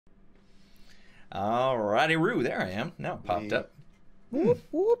Alrighty, Roo. There I am. Now it popped up. Whoop,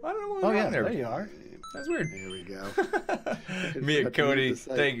 whoop. I don't know what Oh, went yeah, on there you are. That's weird. There we go. Me and Cody,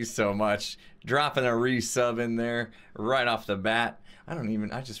 thank you so much. Dropping a resub in there right off the bat.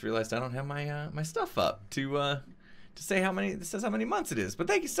 I just realized I don't have my my stuff up to say how many. This says how many months it is. But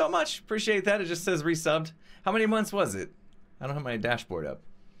thank you so much. Appreciate that. It just says resubbed. How many months was it? I don't have my dashboard up.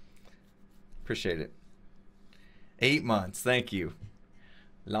 Appreciate it. 8 months. Thank you.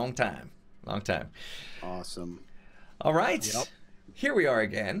 Long time. Long time. Awesome. All right. Yep. Here we are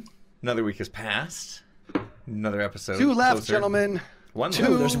again. Another week has passed. Another episode. 2 left, closer. gentlemen. One No,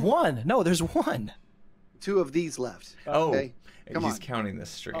 left. there's one. No, there's one. 2 of these left. Oh, okay. and Come he's on. counting this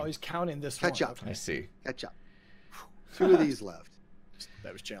stream. Oh, he's counting this Catch one. up. I see. Catch up. 2 of these left.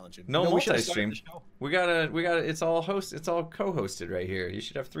 That was challenging. No, we should have multi-stream. started the show. We gotta. It's all co-hosted right here. You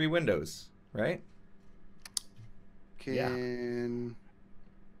should have 3 windows, right? Can...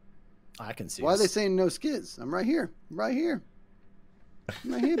 I can see. Why are they us. saying no skiz? I'm right here. I'm right here.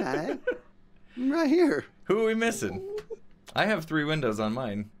 I'm right here, man. I'm right here. Who are we missing? I have 3 windows on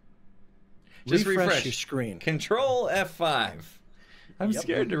mine. Just refresh your screen? Control F5. I'm Yep.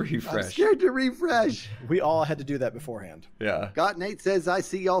 scared to refresh. I'm scared to refresh. We all had to do that beforehand. Yeah. Got Nate says, I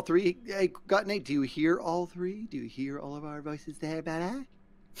see all 3. Hey, Got Nate, do you hear all 3? Do you hear all of our voices there, about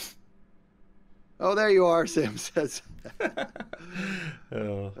Oh, there you are, Sam says.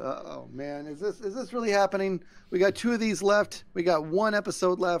 Oh. Oh man, is this really happening? We got 2 of these left. We got 1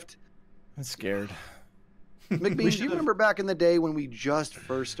 episode left. I'm scared. McBean, do you remember back in the day when we just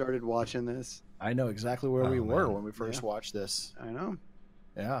first started watching this? I know exactly where we Oh, were man. when we first Yeah. watched this. I know.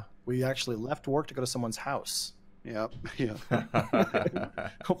 Yeah, we actually left work to go to someone's house. Yep. Yeah.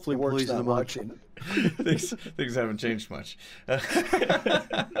 Hopefully, work's Employees of not the month. watching. things haven't changed much.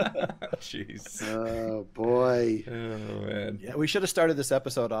 Jeez. Oh boy. Oh man. Yeah, we should have started this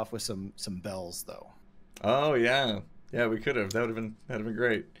episode off with some bells, though. Oh yeah. Yeah, we could have. That'd have been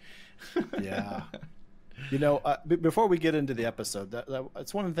great. Yeah. You know, before we get into the episode,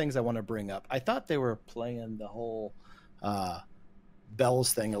 that's one of the things I want to bring up. I thought they were playing the whole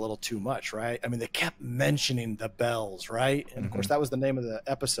bells thing a little too much, right? I mean, they kept mentioning the bells, right? And of course, that was the name of the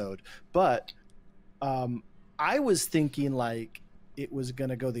episode. But I was thinking like it was going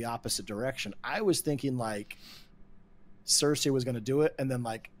to go the opposite direction. I was thinking like Cersei was going to do it, and then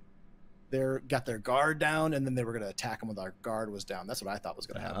like they got their guard down, and then they were going to attack them when their guard was down. That's what I thought was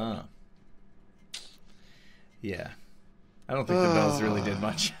going to happen. Yeah. I don't think the bells really did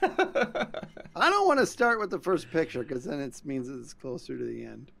much. I don't want to start with the first picture because then it means it's closer to the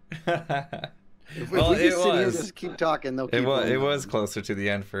end. If Well, we it just sit here and was. just keep talking, they'll keep It going. was closer to the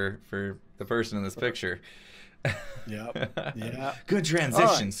end for the person in this picture. Yep. Yeah. Good transition,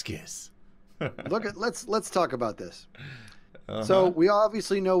 All right. Skiz. Let's talk about this. So we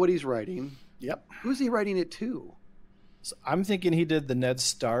obviously know what he's writing. Yep. Who's he writing it to? So I'm thinking he did the Ned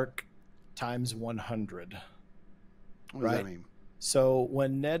Stark times 100. What does that Right. mean? So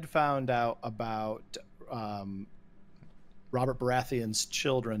when Ned found out about Robert Baratheon's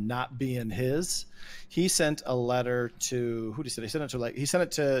children not being his, he sent a letter to who did he send? He sent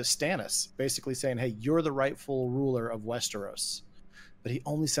it to Stannis, basically saying, "Hey, you're the rightful ruler of Westeros." But he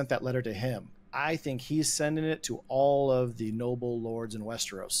only sent that letter to him. I think he's sending it to all of the noble lords in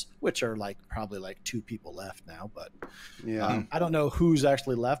Westeros, which are like probably like 2 people left now. But Yeah. I don't know who's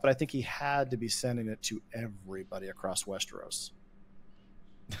actually left, but I think he had to be sending it to everybody across Westeros.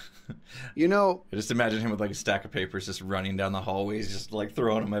 You know, I just imagine him with like a stack of papers just running down the hallways, just like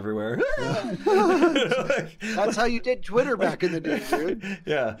throwing them everywhere. that's how you did Twitter back in the day, dude.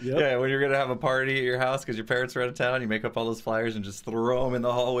 Yeah, Yep. yeah. When you're gonna have a party at your house because your parents are out of town, you make up all those flyers and just throw them in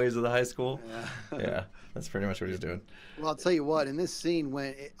the hallways of the high school. Yeah, that's pretty much what he's doing. Well, I'll tell you what. In this scene,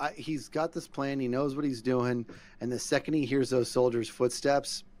 when he's got this plan, he knows what he's doing, and the second he hears those soldiers'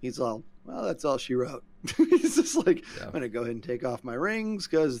 footsteps, he's all, "Well, that's all she wrote." He's just like, Yeah. "I'm gonna go ahead and take off my rings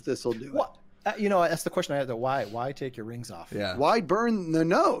because this will do it." What? You know, that's the question I had. Why? Why take your rings off? Yeah. Why burn the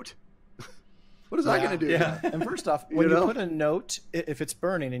note? What is that Yeah. gonna do? Yeah. And first off, when You you know? put a note, if it's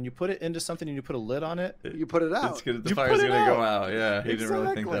burning and you put it into something and you put a lid on it, You put it out. It's good. The You fire's put it gonna go out. out. Yeah, he didn't really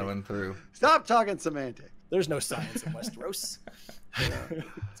think that Exactly. one through. Stop talking semantics. there's no science in Westeros.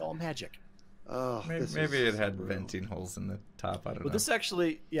 It's all magic. Oh, Maybe it had venting holes in the top. I don't Well, know. this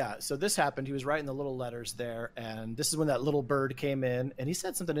actually, yeah. So this happened. He was writing the little letters there, and this is when that little bird came in, and he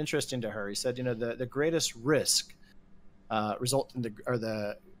said something interesting to her. He said, you know, the greatest risk result in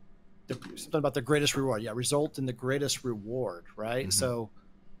the something about the greatest reward. Yeah, result in the greatest reward, right? Mhm. So,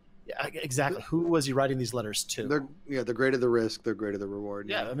 yeah, exactly. Who was he writing these letters to? the greater the risk, the greater the reward.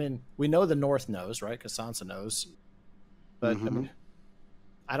 Yeah, I mean, we know the North knows, right? Because Sansa knows. But I Mhm. mean,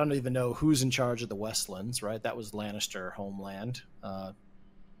 I don't even know who's in charge of the Westlands, right? That was Lannister homeland.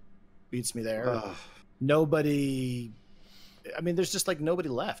 Beats me there. Nobody. I mean, there's just like nobody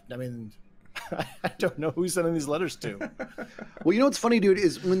left. I mean, I don't know who's sending these letters to. Well, you know what's funny, dude,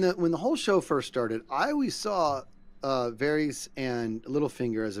 is when the whole show first started, I always saw Varys and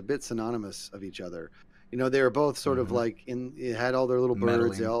Littlefinger as a bit synonymous of each other. You know, they were both sort of like it had all their little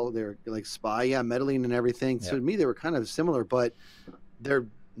birds. They're like spy, meddling and everything. So to me, they were kind of similar, but they're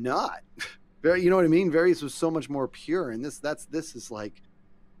not. You know what I mean? Varys was so much more pure, and this is like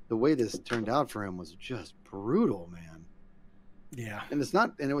the way this turned out for him was just brutal, man. Yeah, and it's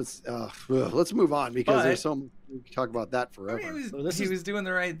not, and it was. Let's move on because there's so we can talk about that forever. I mean, he was doing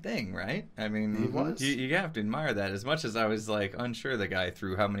the right thing, right? I mean, he was. You have to admire that. As much as I was like unsure the guy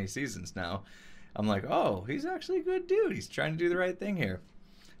through how many seasons now, I'm like, oh, he's actually a good dude. He's trying to do the right thing here.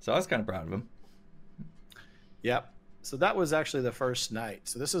 So I was kind of proud of him. Yep. So that was actually the first night.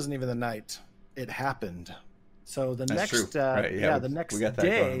 So this isn't even the night it happened. So the That's next, right. the next we got that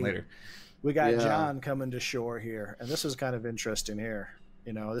day, going later. We got Jon coming to shore here, and this is kind of interesting here.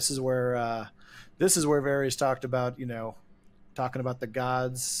 You know, this is where Varys talked about, talking about the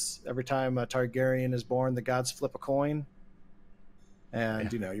gods. Every time a Targaryen is born, the gods flip a coin,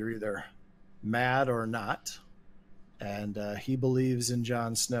 and you're either mad or not. And he believes in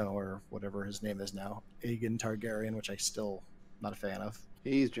Jon Snow, or whatever his name is now, Aegon Targaryen, which I still not a fan of.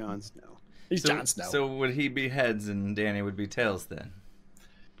 He's Jon Snow. He's Jon Snow. So would he be heads and Dany would be tails then?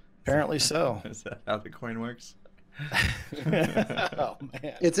 Apparently so. Is that how the coin works? Oh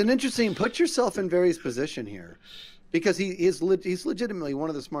man, it's an interesting. Put yourself in Varys' position here, because he's legitimately one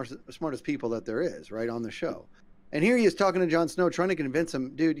of the smartest people that there is, right, on the show. And here he is talking to Jon Snow, trying to convince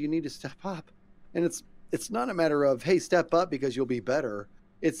him, dude, you need to step up. And it's not a matter of, hey, step up because you'll be better.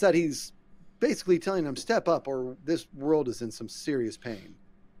 It's that he's basically telling him, step up or this world is in some serious pain.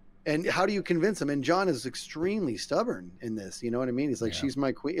 And how do you convince him? And Jon is extremely stubborn in this. You know what I mean? He's like, she's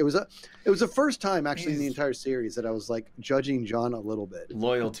my queen. It was the first time actually in the entire series that I was like judging Jon a little bit.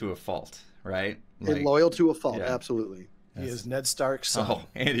 Loyal to a fault, right? Like, loyal to a fault, absolutely. He is Ned Stark's son. Oh,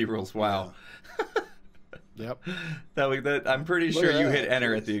 Andy rules. Wow. Yeah. Yep. I'm pretty sure you hit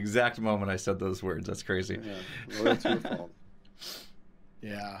enter at the exact moment I said those words. That's crazy. Yeah, loyal to a fault.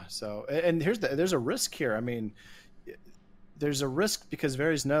 Yeah. So, and there's a risk here. I mean, there's a risk because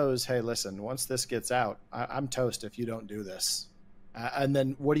Varys knows, hey, listen, once this gets out, I'm toast if you don't do this. And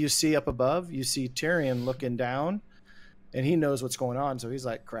then what do you see up above? You see Tyrion looking down, and he knows what's going on. So he's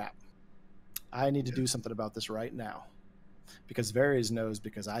like, crap, I need to do something about this right now. Because Varys knows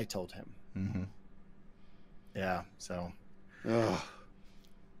because I told him. Mm-hmm. Yeah, so.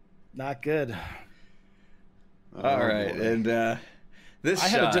 Not good. All right, boy. And I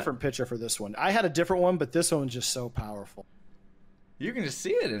had a different picture for this one. I had a different one, but this one's just so powerful. You can just see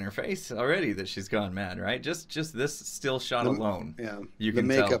it in her face already that she's gone mad, right? Just this still shot alone. Yeah, you can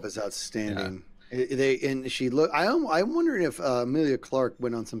tell. The makeup is outstanding. Yeah. She look. I'm wondering if Emilia Clarke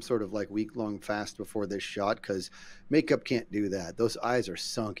went on some sort of like week-long fast before this shot, because makeup can't do that. Those eyes are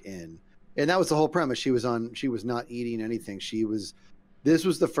sunk in, and that was the whole premise. She was not eating anything. This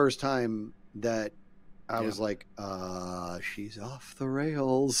was the first time that I was like, she's off the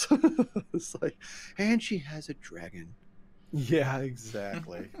rails. It's like, and she has a dragon. Yeah,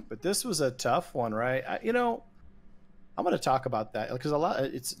 exactly. But this was a tough one, right? I'm going to talk about that because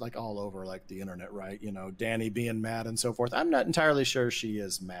it's like all over like the internet, right? Dany being mad and so forth. I'm not entirely sure she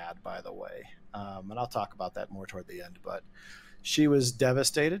is mad, by the way. And I'll talk about that more toward the end, but she was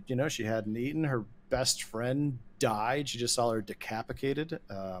devastated. She hadn't eaten. Her best friend died. She just saw her decapitated.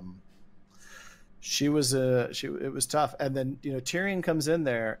 It was tough. And then, Tyrion comes in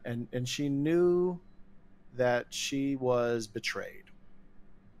there and she knew that she was betrayed.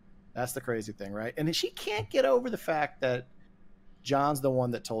 That's the crazy thing, right? And she can't get over the fact that Jon's the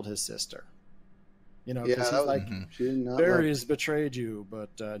one that told his sister. Because he's like, Varys betrayed you,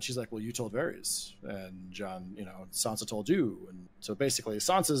 but she's like, well, you told Varys, and Jon, Sansa told you, and so basically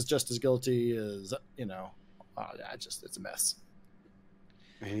Sansa's just as guilty as it's a mess.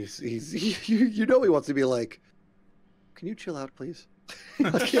 And he wants to be like, can you chill out, please?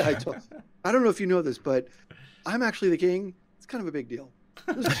 Like, yeah, I don't know if you know this, but I'm actually the king. It's kind of a big deal.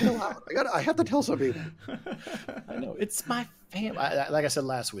 Just chill out. I have to tell some people. I know, it's my family. Like I said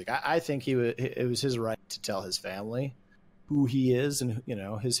last week, I think it was his right to tell his family who he is and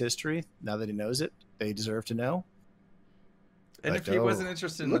his history. Now that he knows it, they deserve to know. And if he wasn't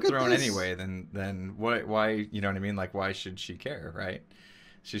interested in the throne anyway, then why you know what I mean? Like, why should she care, right?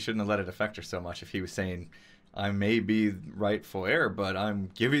 She shouldn't have let it affect her so much. If he was saying, I may be rightful heir, but I'm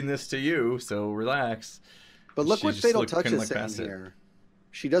giving this to you, so relax. But look what Fatal Touch is saying here.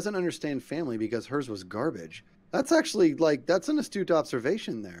 she doesn't understand family because hers was garbage. That's actually like, that's an astute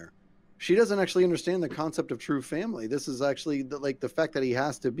observation there. She doesn't actually understand the concept of true family. This is actually the fact that he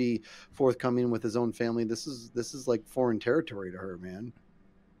has to be forthcoming with his own family. This is like foreign territory to her, man.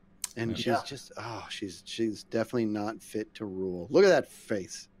 And she's just, she's definitely not fit to rule. Look at that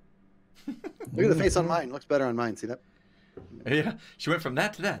face. Look at the face on mine. Looks better on mine. See that? Yeah, she went from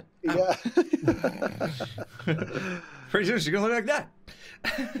that to that. Yeah. Pretty soon she's gonna look like that.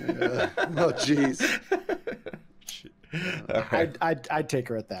 Oh, jeez. Right. I'd take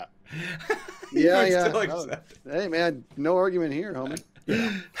her at that. Yeah. No. Hey, man, no argument here, homie.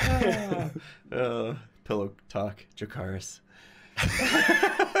 Pillow talk, Jakaris.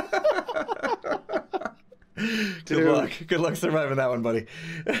 Good luck surviving that one, buddy.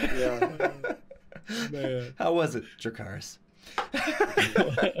 Yeah. Man. How was it, Jakaris?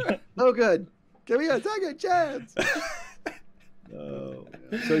 Oh, good. Give me a second chance. Oh,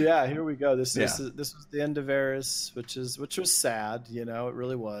 so yeah, here we go. This was the end of Varys, which was sad. You know, it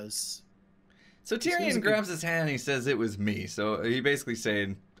really was. So Tyrion grabs his hand and he says it was me. So he basically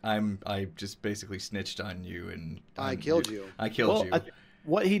saying I just basically snitched on you and I killed you. I killed you.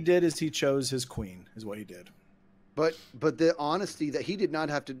 What he did is he chose his queen. Is what he did. But the honesty that he did not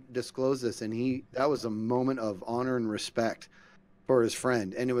have to disclose this, and that was a moment of honor and respect for his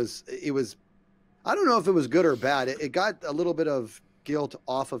friend, and it was I don't know if it was good or bad. It got a little bit of guilt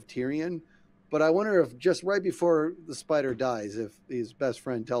off of Tyrion, but I wonder if just right before the spider dies, if his best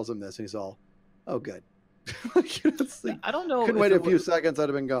friend tells him this, and he's all, "Oh, good." I don't know. Couldn't wait a few seconds, I'd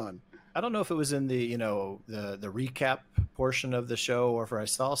have been gone. I don't know if it was in the the recap portion of the show, or if I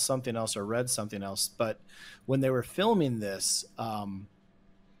saw something else or read something else. But when they were filming this,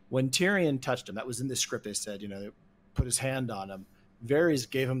 when Tyrion touched him, that was in the script. They said, they put his hand on him. Varys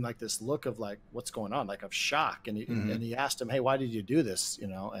gave him like this look of like, what's going on, like of shock, and he asked him, "Hey, why did you do this?"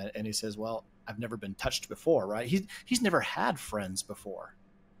 And he says, "Well, I've never been touched before, right?" He's never had friends before.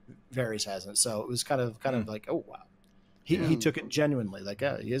 Varys hasn't, so it was kind of like, oh wow. He took it genuinely, like,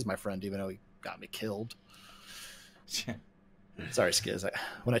 yeah, he is my friend, even though he got me killed. Sorry, Skiz.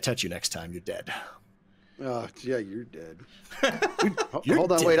 When I touch you next time, you're dead. Oh, yeah, you're dead. You're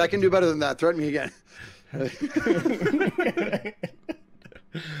Hold on, dead. wait, I can do better than that. Threaten me again.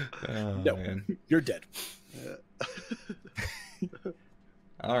 No, man. You're dead.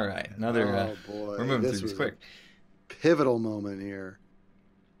 All right, another. Oh boy, we're moving through this quick. Pivotal moment here.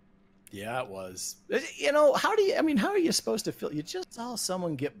 Yeah, it was. How are you supposed to feel? You just saw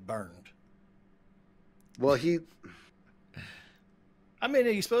someone get burned. Well, are you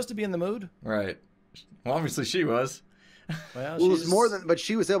supposed to be in the mood? Right. Well, obviously she was. Well, it was more than, but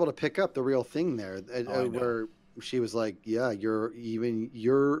she was able to pick up the real thing there, where she was like, "Yeah, you're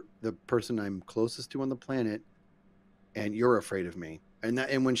the person I'm closest to on the planet, and you're afraid of me."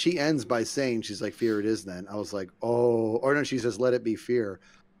 And when she ends by saying, she's like, "Fear it is," then I was like, "Oh," or no, she says, "Let it be fear."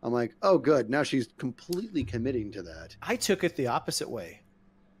 I'm like, "Oh, good." Now she's completely committing to that. I took it the opposite way.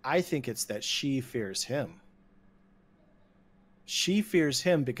 I think it's that she fears him. She fears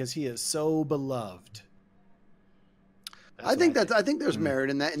him because he is so beloved. I think there's merit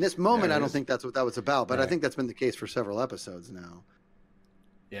in that. In this moment, I don't think that's what that was about, but Right. I think that's been the case for several episodes now.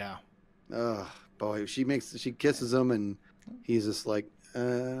 Yeah. Oh boy, she kisses him, and he's just like, "I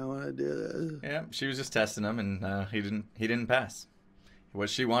don't want to do this." Yeah, she was just testing him, and he didn't pass. What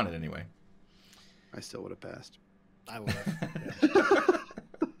she wanted anyway. I still would have passed. I would have.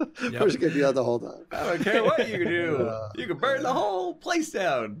 We're just gonna do that the whole time. I don't care what you do. You can burn the whole place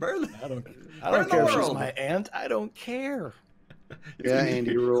down. I don't Burn care the if she's world. my aunt. I don't care. Yeah,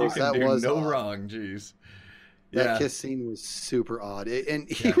 Andy rules. You can That do was no odd. wrong. Jeez. That Yeah. kiss scene was super odd, and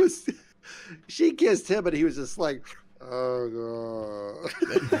he was. She kissed him, but he was just like, "Oh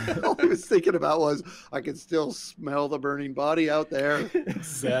god." All he was thinking about was, "I can still smell the burning body out there."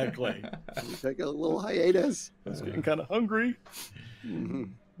 Exactly. Take a little hiatus. I was getting kind of hungry.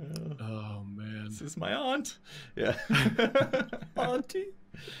 Mhm. Oh man, This is my aunt. Yeah. auntie.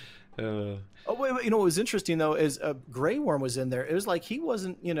 Uh, Oh wait, what was interesting though is Grey Worm was in there. It was like he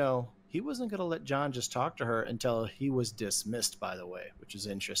wasn't going to let Jon just talk to her until he was dismissed. By the way, which is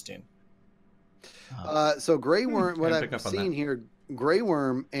interesting. So Grey Worm, what Didn't pick I've up on seen that. here, Grey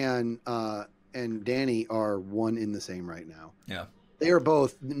Worm and Dany are one in the same right now. yeah. They are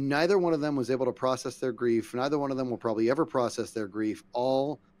both. Neither one of them was able to process their grief. Neither one of them will probably ever process their grief.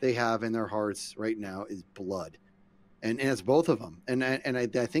 All they have in their hearts right now is blood, and it's both of them. And I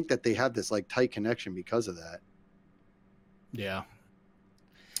think that they have this like tight connection because of that. Yeah.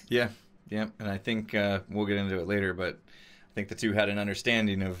 Yeah. Yeah. And I think we'll get into it later, but I think the two had an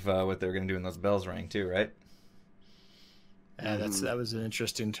understanding of what they were going to do when those bells rang too, right? Yeah, that was an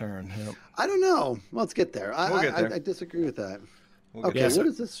interesting turn. Yep. I don't know. Let's get there. We'll get there. I disagree with that. We'll Okay, get what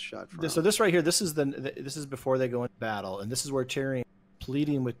is this shot from? So this right here, this is before they go into battle, and this is where Tyrion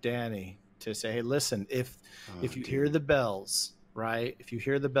pleading with Dany to say, "Hey, listen, if you hear the bells, right? If you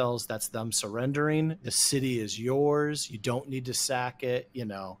hear the bells, that's them surrendering. The city is yours. You don't need to sack it. You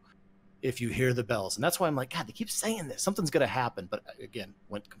know, if you hear the bells." And that's why I'm like, God, they keep saying this. Something's going to happen. But again,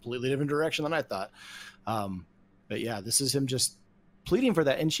 went completely different direction than I thought. But yeah, this is him just pleading for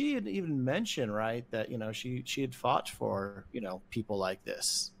that. And she had even mentioned, right, that, you know, she had fought for, you know, people like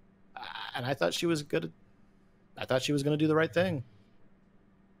this. And I thought she was good. I thought she was going to do the right thing.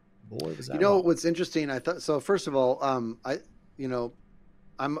 Boy, was that wrong. What's interesting? I thought so. First of all, I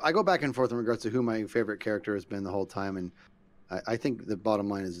go back and forth in regards to who my favorite character has been the whole time, and I think the bottom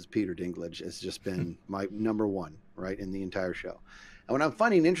line is Peter Dinklage has just been my number one, right, in the entire show. And what I'm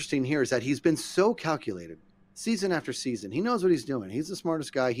finding interesting here is that he's been so calculated, season after season. He knows what he's doing. He's the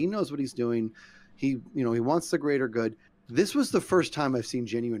smartest guy. He knows what he's doing. He wants the greater good. This was the first time I've seen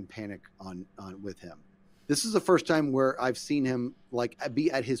genuine panic on with him. This is the first time where I've seen him like be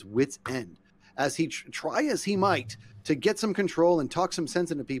at his wit's end, as he try as he might to get some control and talk some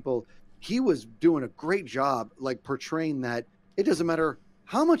sense into people. He was doing a great job, like portraying that it doesn't matter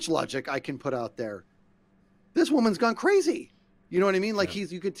how much logic I can put out there. This woman's gone crazy. You know what I mean? Like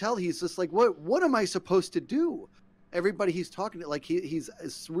you could tell he's just like, what am I supposed to do? Everybody he's talking to, like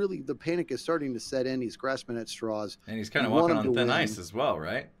it's really, the panic is starting to set in. He's grasping at straws. And he's kind of walking on thin ice as well,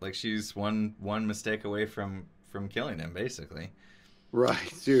 right? Like she's one mistake away from killing him, basically. Right.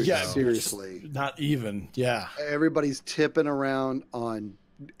 Seriously. Yeah, seriously. Not even. Yeah. Everybody's tipping around on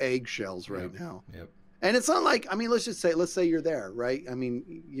eggshells right now. Yep. And it's not like, I mean, let's say you're there, right? I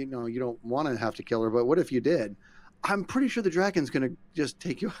mean, you know, you don't want to have to kill her, but what if you did? I'm pretty sure the dragon's going to just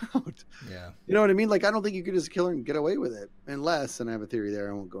take you out. Yeah. You know what I mean? Like, I don't think you could just kill her and get away with it. Unless, and I have a theory there,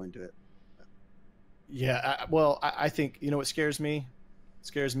 I won't go into it. Yeah. I think, you know what scares me? What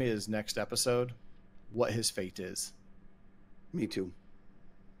scares me is next episode, what his fate is. Me too.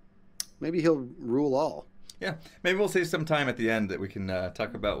 Maybe he'll rule all. Yeah. Maybe we'll save some time at the end that we can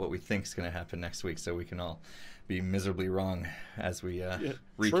talk about what we think is going to happen next week, so we can all be miserably wrong as we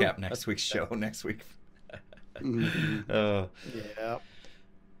recap next week's show next week. Yeah.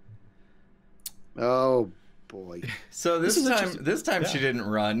 Oh boy. So this time she didn't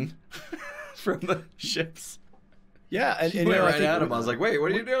run from the ships. Yeah, and she went right at him. I was like, "Wait,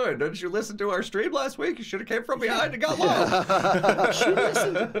 what are you doing? Didn't you listen to our stream last week? You should have came from behind and got low." She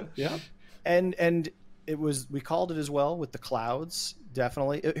listened. Yeah, and it was, we called it as well with the clouds.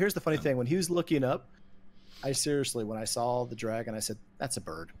 Definitely. Here's the funny thing: when he was looking up, when I saw the dragon, I said, "That's a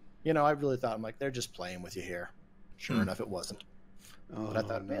bird." You know, I really thought, I'm like, they're just playing with you here. Sure enough, it wasn't. But I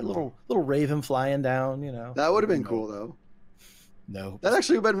thought, man, little raven flying down, you know. That would have been cool, though. No. That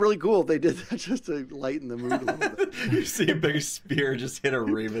actually would have been really cool if they did that, just to lighten the mood a little bit. You see a big spear just hit a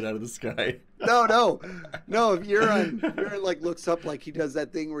raven out of the sky. No. If Euron like looks up, like he does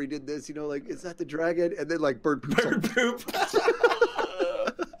that thing where he did this, you know, like, is that the dragon? And then like bird poop.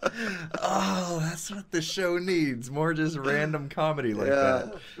 Oh, that's what the show needs. More just random comedy like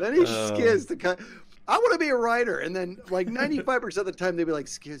that. Then he Skizz the kind. I want to be a writer, and then like 95% of the time they'd be like,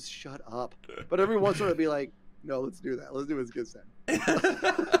 "Skizz, shut up." But every once in a while, it'd be like, "No, let's do that. Let's do what Skizz said."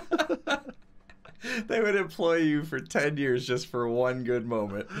 They would employ you for 10 years just for one good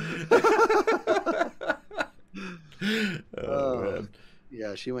moment. Man.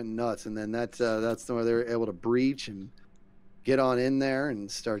 Yeah, she went nuts, and then that's where they were able to breach and get on in there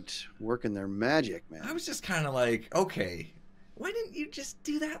and start working their magic, man. I was just kind of like, okay, why didn't you just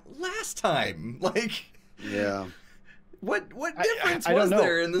do that last time? Like, yeah. What difference was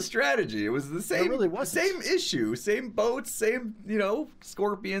there in the strategy? It was the same. It really wasn't. Same issue, same boats, same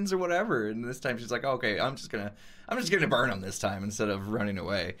scorpions or whatever. And this time she's like, okay, I'm just gonna burn them this time instead of running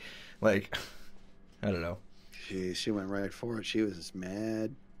away. Like, I don't know. She went right for it. She was just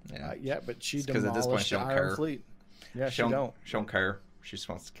mad. Yeah, but she demolished the Iron Fleet. Yeah, she don't care. She just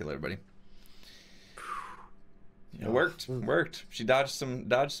wants to kill everybody. It worked. She dodged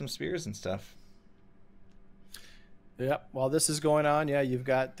some spears and stuff. Yep. While this is going on, you've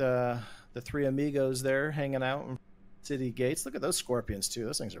got the three amigos there hanging out in city gates. Look at those scorpions too.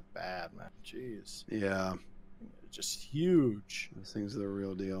 Those things are bad, man. Jeez. Yeah. Just huge. Those things are the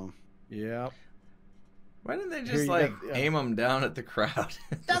real deal. Yeah. Why didn't they just aim them down at the crowd?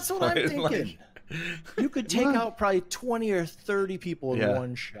 That's what I'm thinking. You could take out probably 20 or 30 people in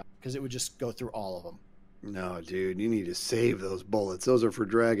one shot, because it would just go through all of them. No, dude, you need to save those bullets. Those are for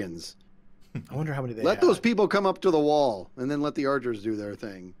dragons. I wonder how many they Let those people come up to the wall, and then let the archers do their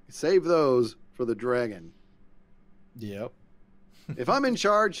thing. Save those for the dragon. Yep. If I'm in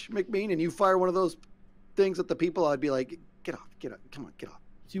charge, Mkbean, and you fire one of those things at the people, I'd be like, get off, come on, get off.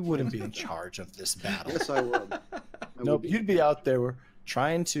 You wouldn't be in charge of this battle. Yes, I would. Nope, you'd be out there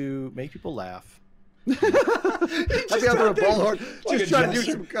trying to make people laugh. I'd be out there a bullhorn, just trying to do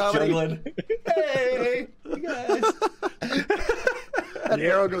some comedy. Juggling. Hey, you guys. An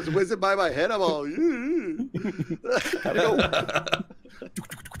arrow goes whizzing by my head. I'm all, gotta go.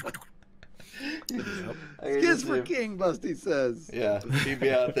 Skizz for king, Busty says. Yeah, he'd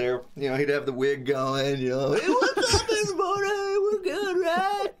be out there. You know, he'd have the wig going. You know, hey, what's up, everybody? We're good,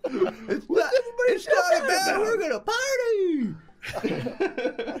 right? It's not bad. We're gonna party.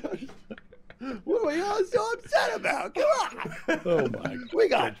 What are we all so upset about? Come on. Oh my! We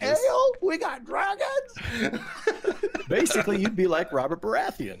got ale. We got dragons. Basically, you'd be like Robert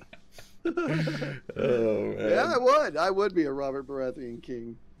Baratheon. Oh man. Yeah, I would. I would be a Robert Baratheon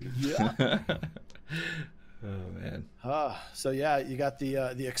king. Yeah. Oh man. So yeah, you got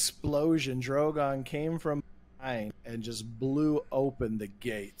the explosion. Drogon came from behind and just blew open the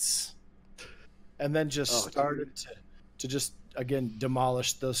gates, and then just started to just again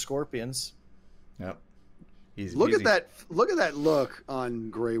demolish the scorpions. Yep. Easy Look peasy. at that! Look at that look on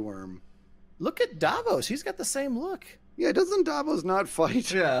Grey Worm. Look at Davos. He's got the same look. Yeah, doesn't Davos not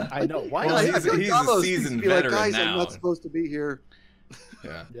fight? Yeah. I know. Why? Well, not? he's a Davos seasoned needs to be like, veteran guys, I'm now. not supposed to be here.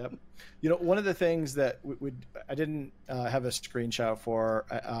 Yeah. Yep. You know, one of the things that I didn't have a screenshot for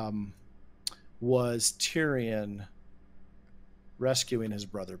was Tyrion rescuing his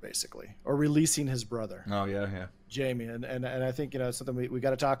brother, basically, or releasing his brother. Oh yeah. Jamie, and I think, you know, it's something we got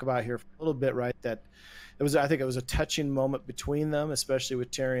to talk about here for a little bit, right? That I think it was a touching moment between them, especially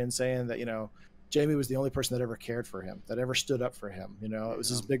with Tyrion saying that, you know, Jamie was the only person that ever cared for him, that ever stood up for him. You know, it was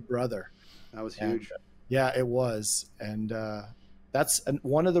his big brother. That was huge. Yeah, it was, and that's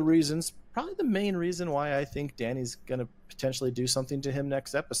one of the reasons, probably the main reason why I think Dany's gonna potentially do something to him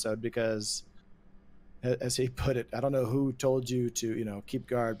next episode, because, as he put it, I don't know who told you to, you know, keep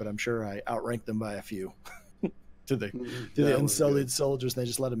guard, but I'm sure I outranked them by a few. to the unsullied soldiers, and they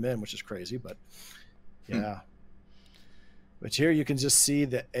just let him in, which is crazy, but yeah. But here you can just see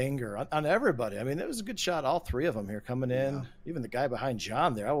the anger on everybody. I mean, that was a good shot, all three of them here coming in. Yeah. Even the guy behind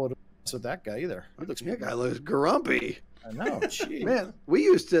John there, I would have messed with that guy either. That guy looks grumpy. I know. Gee. Man, we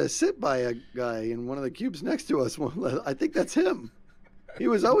used to sit by a guy in one of the cubes next to us. I think that's him. He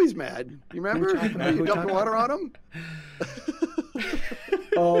was always mad. You remember? You dumped water on him?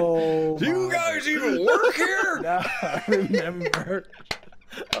 Oh, Do you guys even work here? No, I remember.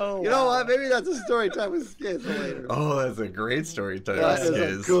 Oh, You know what? Maybe that's a story time with Skizz later. Oh, that's a great story time. That is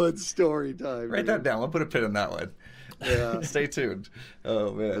Skiz. a good story time. Write that down. We'll put a pin on that one. Yeah. Stay tuned.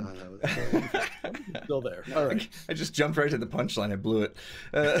 Oh man. still there. All right. I just jumped right to the punchline. I blew it.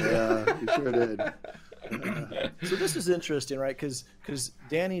 Yeah, you sure did. So this is interesting, right? Because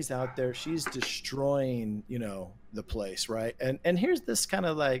Dany's out there, she's destroying, you know, the place, right? And here's this kind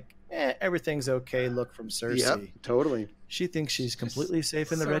of like, everything's okay look from Cersei. Yep, totally. She thinks she's completely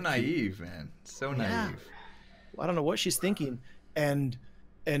safe in the Red Keep. So naive, man. So naive. I don't know what she's thinking. And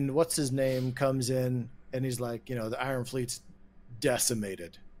what's his name comes in, and he's like, you know, the Iron Fleet's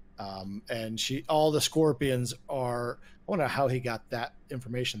decimated. And all the scorpions are, I wonder how he got that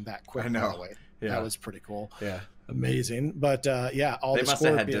information that quick. I know. By the way. Yeah. That was pretty cool. Yeah. Amazing. But yeah, all They the must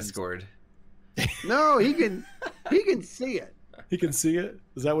have scorpions. had Discord. No, he can see it. He can see it?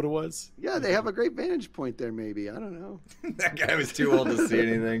 Is that what it was? Yeah, they have a great vantage point there, maybe. I don't know. That guy was too old to see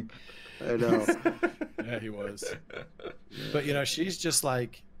anything. I know. Yeah, he was. But, you know, she's just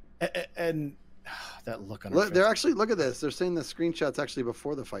like, and that look on her Look, they're face. actually, look at this. They're saying the screenshot's actually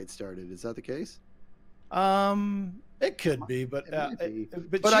before the fight started. Is that the case? It could be, but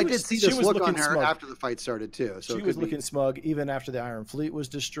But I did see this look on her smug. after the fight started too. So She was looking smug even after the Iron Fleet was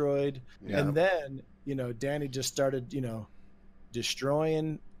destroyed. Yeah. And then, you know, Dany just started, you know,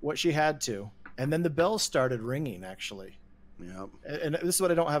 destroying what she had to. And then the bells started ringing, actually. Yep. And this is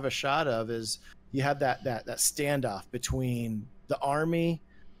what I don't have a shot of, is you had that standoff between the army,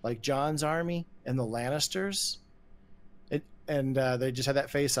 like Jon's army, and the Lannisters. And they just had that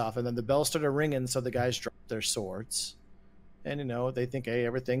face off, and then the bells started ringing, so the guys dropped their swords. And, you know, they think, hey,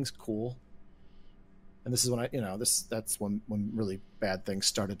 everything's cool. And this is when that's when really bad things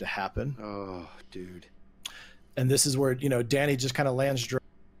started to happen. Oh, dude. And this is where, you know, Dany just kind of lands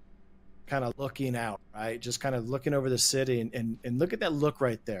kind of looking out, right? Just kind of looking over the city, and look at that look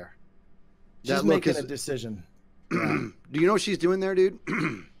right there. She's That look making is- a decision. Do you know what she's doing there, dude?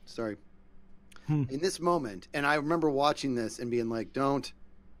 Sorry. In this moment, and I remember watching this and being like, don't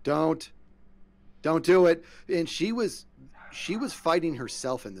do it. And she was fighting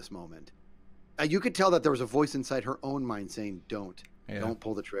herself in this moment. you could tell that there was a voice inside her own mind saying, don't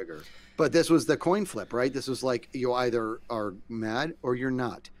pull the trigger. But this was the coin flip, right? This was like, you either are mad or you're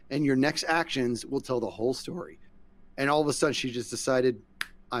not. And your next actions will tell the whole story. And all of a sudden she just decided,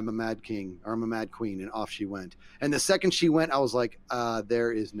 I'm a mad king or I'm a mad queen, and off she went. And the second she went, I was like,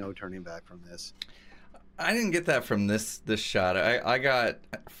 there is no turning back from this. I didn't get that from this shot. I got,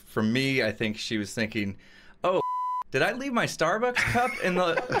 for me, I think she was thinking, oh, did I leave my Starbucks cup in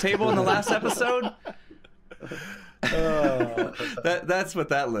the table in the last episode? That's what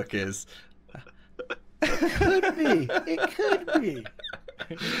that look is. It could be. It could be.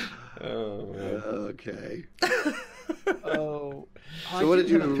 Okay. Oh. So what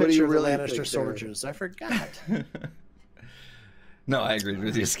do you really Lannister think soldiers? I forgot. No, I agreed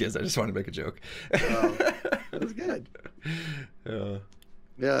with you, Skiz. I just wanted to make a joke. That was good.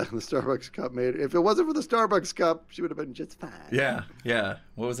 Yeah, the Starbucks cup made it. If it wasn't for the Starbucks cup, she would have been just fine. Yeah.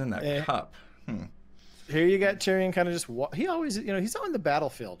 What was in that cup? Here you got Tyrion kind of just he always, he's on the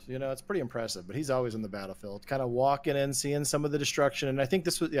battlefield. It's pretty impressive, but he's always on the battlefield, kind of walking in, seeing some of the destruction. And I think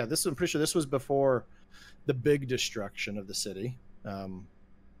I'm pretty sure this was before the big destruction of the city.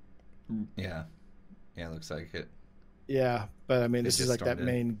 Yeah, looks like it. Yeah, but I mean, this is like that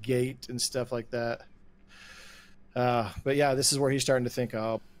main gate and stuff like that. But yeah, this is where he's starting to think,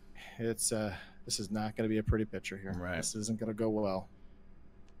 oh, this is not going to be a pretty picture here. Right. This isn't going to go well.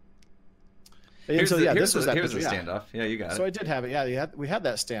 Here's the standoff. Yeah, you got it. So I did have it. Yeah, we had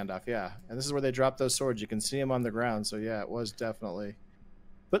that standoff. Yeah, and this is where they dropped those swords. You can see them on the ground. So yeah, it was definitely.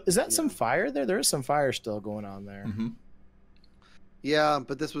 But is that some fire there? There is some fire still going on there. Mm-hmm. Yeah,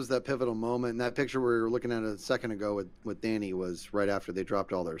 but this was that pivotal moment. And that picture we were looking at a second ago with Danny was right after they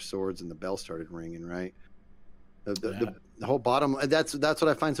dropped all their swords and the bell started ringing, right? The whole bottom. That's what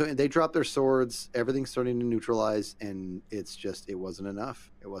I find. So they dropped their swords. Everything's starting to neutralize, and it wasn't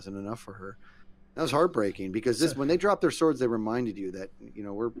enough. It wasn't enough for her. That was heartbreaking because when they dropped their swords, they reminded you that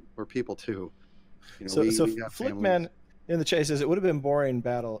we're people too. So Flickman in the chase says it would have been a boring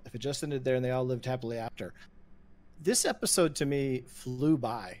battle if it just ended there and they all lived happily after. This episode to me flew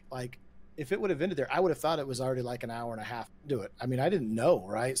by. Like if it would have ended there, I would have thought it was already like an hour and a half to do it. I mean, I didn't know,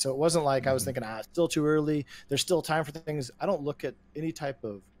 right? So it wasn't like I was thinking, it's still too early. There's still time for things. I don't look at I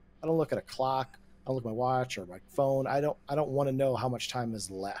don't look at a clock. I don't look at my watch or my phone. I don't want to know how much time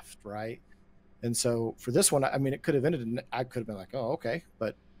is left, right? And so for this one, I mean, it could have ended and I could have been like, oh, okay.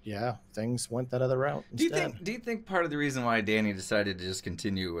 But yeah, things went that other route instead. Do you think part of the reason why Danny decided to just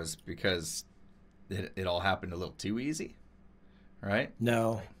continue was because it all happened a little too easy? Right?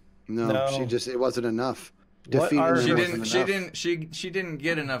 No. It wasn't enough. She didn't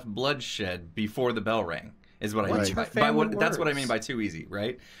get enough bloodshed before the bell rang. Is what I mean. That's what I mean by too easy,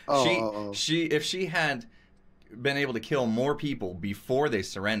 right? If she had been able to kill more people before they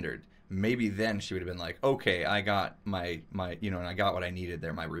surrendered, maybe then she would have been like, okay, I got my and I got what I needed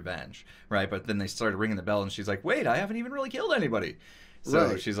there, my revenge, right? But then they started ringing the bell, and she's like, wait, I haven't even really killed anybody.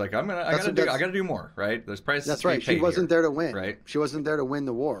 So she's like, I gotta do more, right? There's prices. That's right. She wasn't there to win, right? She wasn't there to win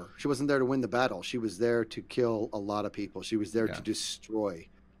the war. She wasn't there to win the battle. She was there to kill a lot of people. She was there to destroy.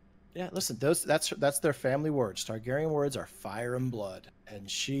 Yeah, listen, that's their family words. Targaryen words are fire and blood, and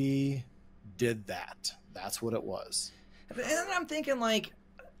she did that. That's what it was. And I'm thinking, like,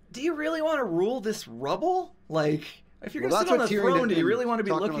 do you really want to rule this rubble? Like, if you're gonna sit on the throne, do you really want to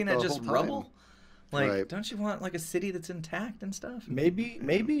be looking at just rubble? Like, don't you want like a city that's intact and stuff?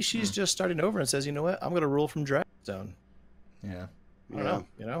 Maybe she's just starting over and says, you know what, I'm gonna rule from Dragonstone. Yeah, I don't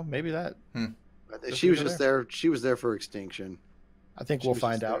know. Maybe that. She was just there. She was there for extinction. I think we'll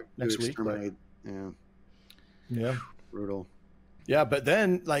find out next week. Yeah. Brutal. Yeah, but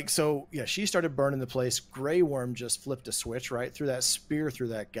then she started burning the place. Grey Worm just flipped a switch right through that spear through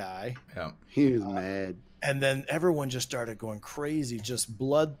that guy. Yeah, he was mad. And then everyone just started going crazy, just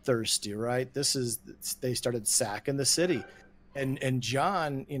bloodthirsty, right? They started sacking the city, and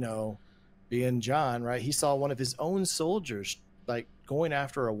John, being John, right? He saw one of his own soldiers like going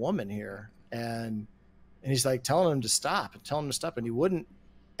after a woman here, and he's like telling him to stop, and he wouldn't,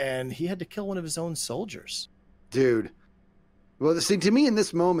 and he had to kill one of his own soldiers. Dude. Well, see, to me in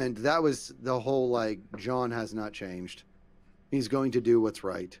this moment, that was the whole, like, John has not changed. He's going to do what's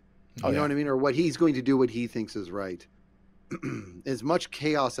right. You know what I mean? Or he's going to do what he thinks is right. As much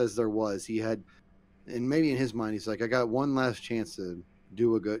chaos as there was, he had, and maybe in his mind, he's like, I got one last chance to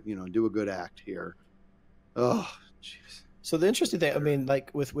do a good act here. Oh, jeez. So the interesting thing, I mean, like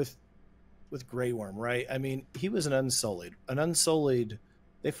with Grey Worm, right? I mean, he was an Unsullied.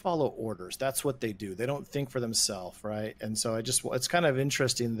 They follow orders. That's what they do. They don't think for themselves, right? And so it's kind of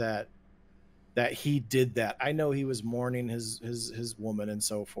interesting that he did that. I know he was mourning his woman and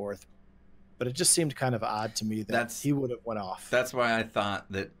so forth, but it just seemed kind of odd to me that he would have went off. That's why I thought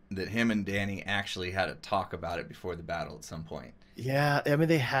that him and Danny actually had a talk about it before the battle at some point. Yeah, I mean,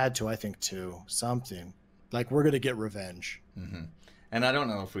 they had to, I think, too. Something. Like, we're going to get revenge. Mm-hmm. And I don't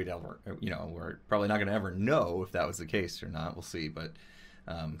know if we'd ever, we're probably not going to ever know if that was the case or not. We'll see. But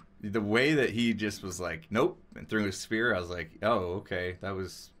the way that he just was like, nope, and threw his spear, I was like, oh, okay. That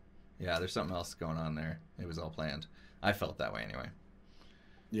was, there's something else going on there. It was all planned. I felt that way anyway.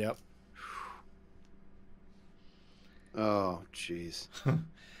 Yep. Oh, jeez.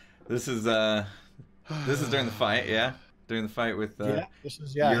 This is during the fight, yeah? During the fight with this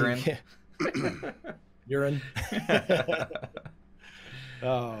is urine. Urine.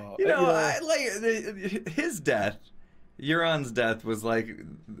 Oh, his death, Euron's death was like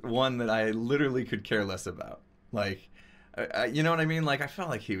one that I literally could care less about. Like, you know what I mean? Like, I felt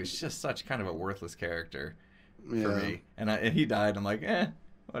like he was just such kind of a worthless character for me, and he died. I'm like,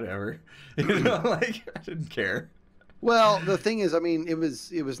 whatever. Like, I didn't care. Well, the thing is, I mean, it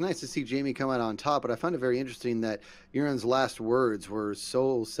was nice to see Jaime come out on top, but I found it very interesting that Euron's last words were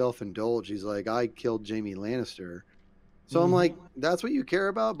so self-indulged. He's like, I killed Jaime Lannister. So I'm like, that's what you care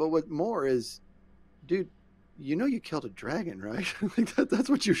about? But what more is, dude, you killed a dragon, right? Like that's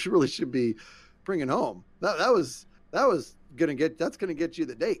what you really should be bringing home. That's gonna get you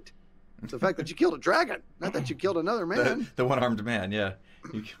the date. The fact that you killed a dragon, not that you killed another man. The one-armed man, yeah.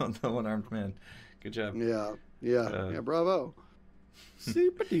 You killed the one-armed man. Good job. Yeah, bravo.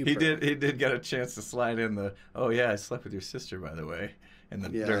 Super duper. He did get a chance to slide in I slept with your sister, by the way,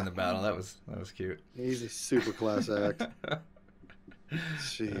 during the battle. That was cute. He's a super class act.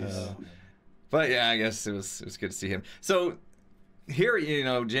 Jeez. But yeah, I guess it was good to see him. So here,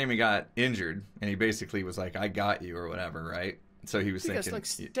 Jaime got injured, and he basically was like, I got you, or whatever, right? So he was thinking, like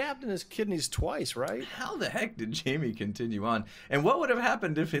stabbed in his kidneys twice, right? How the heck did Jaime continue on? And what would have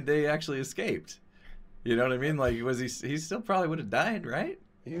happened if they actually escaped? You know what I mean? Like, was he still probably would have died, right?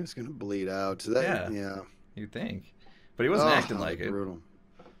 He was going to bleed out. So You'd think. But he wasn't acting like brutal.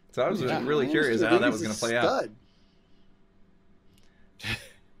 it. So I was really curious how that was going to play out.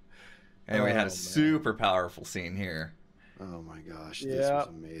 And we had a super powerful scene here. Oh my gosh, this was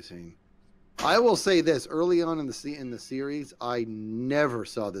amazing. I will say this, early on in the series, I never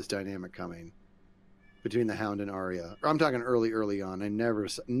saw this dynamic coming between the Hound and Arya. I'm talking early on. I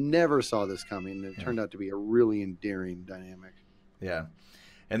never saw this coming. It turned out to be a really endearing dynamic. Yeah.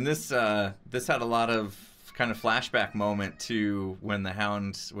 And this had a lot of kind of flashback moment to when the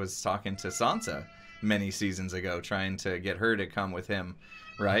Hound was talking to Sansa many seasons ago, trying to get her to come with him,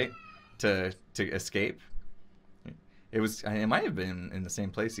 right? To escape. It might have been in the same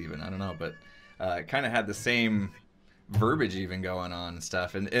place even, I don't know, but it kind of had the same verbiage even going on and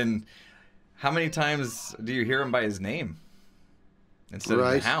stuff. And how many times do you hear him by his name instead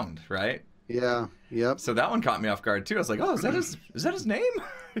of the Hound, right? Yeah. Yep. So that one caught me off guard too. I was like, "Oh, is that his name?"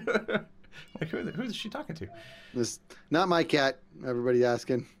 Like, who is she talking to? This not my cat. Everybody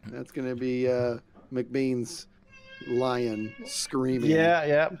asking. That's gonna be Mkbean's lion screaming.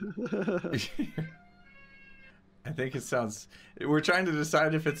 Yeah. I think it sounds. We're trying to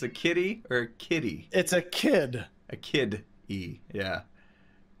decide if it's a kitty or a kitty. It's a kid. A kid-y, yeah.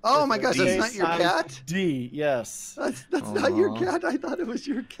 Oh my gosh, that's not your cat? D, yes. That's not your cat? I thought it was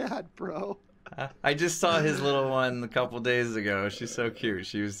your cat, bro. I just saw his little one a couple days ago. She's so cute.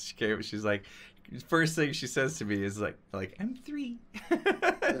 She's like, first thing she says to me is like I'm 3.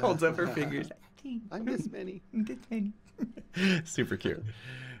 Holds up her fingers. I'm this many. Super cute.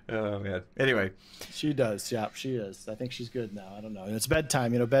 Oh man. Anyway, she does. Yeah, she is. I think she's good now. I don't know. And it's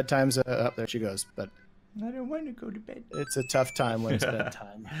bedtime. Bedtime's up there. She goes, but. I don't want to go to bed. It's a tough time when it's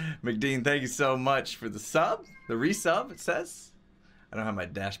bedtime. Mkbean, thank you so much for the resub, it says. I don't have my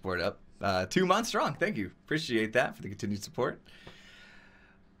dashboard up. 2 months strong. Thank you. Appreciate that for the continued support.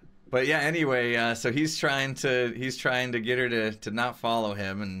 But yeah, anyway, so he's trying to get her to not follow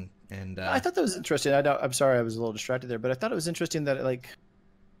him, and I thought that was interesting. I'm sorry, I was a little distracted there, but I thought it was interesting that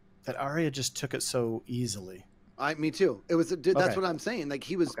that Arya just took it so easily. Me too. It was. That's what I'm saying. Like,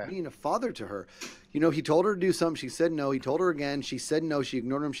 he was being a father to her. He told her to do something. She said no. He told her again. She said no. She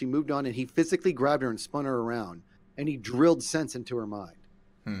ignored him. She moved on, and he physically grabbed her and spun her around, and he drilled sense into her mind.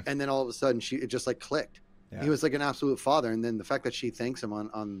 And then all of a sudden, it just like clicked. Yeah. He was like an absolute father. And then the fact that she thanks him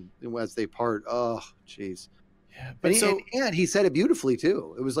on as they part. Oh, jeez. Yeah, but and he said it beautifully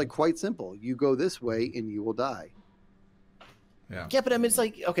too. It was like quite simple. You go this way, and you will die. Yeah. Yeah, but I mean, it's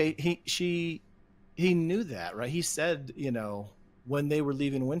like, okay, he knew that, right? He said, when they were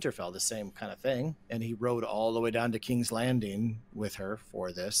leaving Winterfell, the same kind of thing, and he rode all the way down to King's Landing with her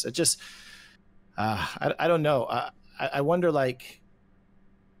for this. It just, I don't know. I wonder, like,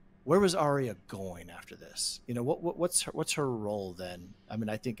 where was Arya going after this? You know, what's her role then? I mean,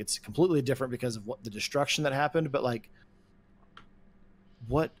 I think it's completely different because of what the destruction that happened, but like,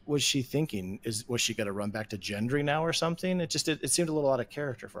 what was she thinking? Was she going to run back to Gendry now or something? It seemed a little out of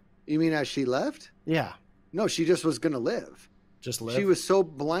character for her. You mean as she left? Yeah. No, she just was going to live. Just live. She was so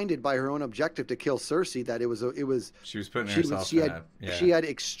blinded by her own objective to kill Cersei that it was. She was putting herself. She had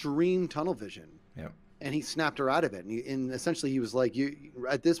extreme tunnel vision. Yep. And he snapped her out of it. And essentially he was like, you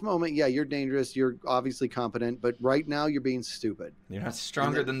at this moment, yeah, you're dangerous. You're obviously competent, but right now you're being stupid. You're not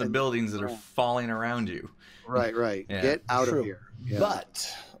stronger than the buildings that are falling around you. Right. Yeah. Get out True. of here. Yeah.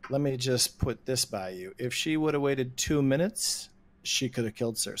 But let me just put this by you. If she would have waited 2 minutes, she could have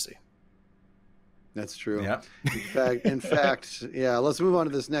killed Cersei. That's true. Yeah. In fact, yeah, let's move on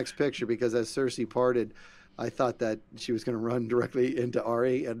to this next picture because as Cersei parted, I thought that she was going to run directly into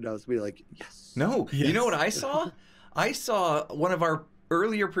Ari, and I was be like, yes. No, Yes. You know what I saw? I saw one of our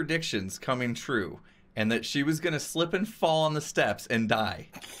earlier predictions coming true, and that she was going to slip and fall on the steps and die.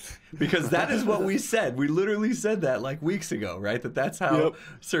 Because that is what we said. We literally said that like weeks ago, right? That's how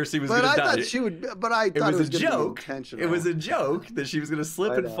Cersei was going to die. Thought she would. But I thought it was a joke. Intentional. It was a joke that she was going to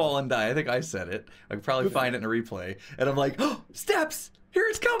slip and fall and die. I think I said it. I could probably find it in a replay. And I'm like, oh, steps! Here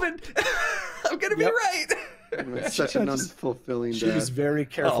it's coming! I'm going to be right! It's such an unfulfilling She death. was very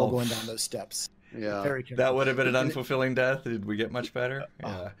careful going down those steps. Yeah. Very careful. That would have been an unfulfilling death. Did we get much better?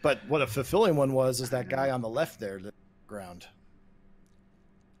 Yeah. But what a fulfilling one was that guy on the left there, the ground.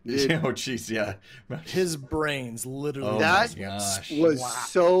 Oh, jeez, yeah. His brains literally. Oh, that my gosh. was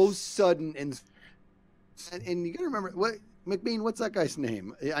so sudden and you gotta remember what Mkbean. What's that guy's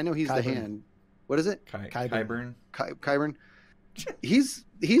name? I know he's Qyburn. the hand. What is it? Qyburn. Qyburn. He's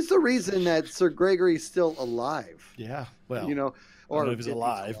the reason that Sir Gregory's still alive. Yeah. Well, You know, I don't or know if he's if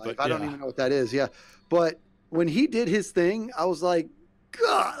alive, but I don't yeah. even know what that is. Yeah, but when he did his thing, I was like,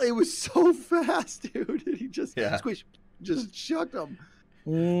 God, it was so fast, dude. And he just squish, just chucked him.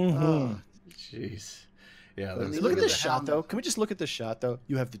 mhm. Jeez. Yeah. Look at this shot, though. Can we just look at this shot, though?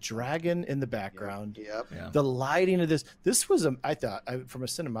 You have the dragon in the background. Yep. Yeah. The lighting of this. This was I thought, from a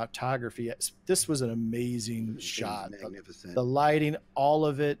cinematography, this was an amazing shot. Magnificent. The lighting, all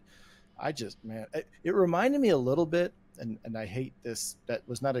of it. It reminded me a little bit, and I hate this. That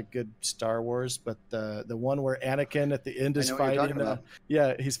was not a good Star Wars, but the one where Anakin at the end is I know what you're fighting. talking about.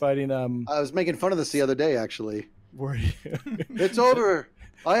 Yeah, he's fighting. I was making fun of this the other day, actually. Where It's over.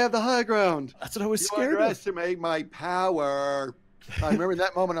 I have the high ground. That's what I was You scared of. underestimate my power. I remember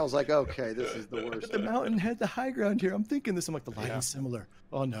that moment. I was like, okay, this is the worst. But the mountain had the high ground here. I'm thinking this. I'm like, the lighting's similar.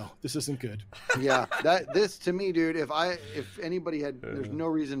 Oh no, this isn't good. Yeah, this to me, dude. If anybody had, there's no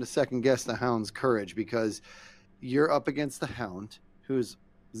reason to second guess the Hound's courage because you're up against the Hound, who's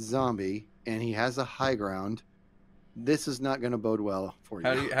zombie, and he has a high ground. This is not going to bode well for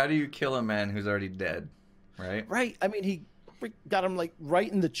you. How do you kill a man who's already dead? Right. Right. I mean, he got him like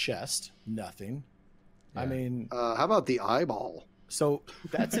right in the chest. Nothing. Yeah. I mean, How about the eyeball? so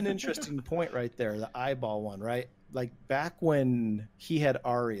that's an interesting point right there. The eyeball one, right? Like back when he had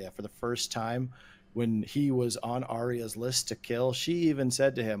Arya for the first time, when he was on Arya's list to kill, she even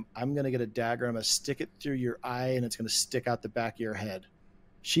said to him, I'm going to get a dagger. I'm going to stick it through your eye and it's going to stick out the back of your head.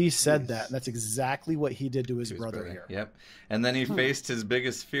 She said that, and that's exactly what he did to his brother here. Yep. And then he faced his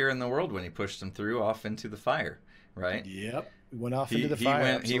biggest fear in the world when he pushed him through off into the fire, right? Yep. He went off into the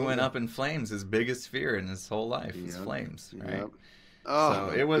fire. He went up in flames. His biggest fear in his whole life is flames, right? Yep. Oh,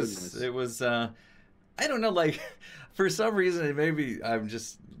 so it was I don't know, like for some reason maybe I'm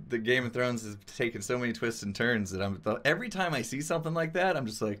just the Game of Thrones has taken so many twists and turns that every time I see something like that, I'm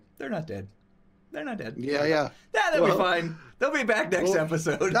just like, they're not dead. They're not dead. Yeah. They'll be fine. They'll be back next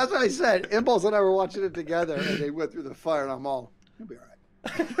episode. That's what I said. Impulse and I were watching it together, and they went through the fire, and I'm all, he'll be all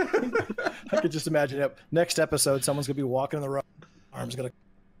right. I could just imagine it. Next episode, someone's going to be walking in the road. Arm's going to...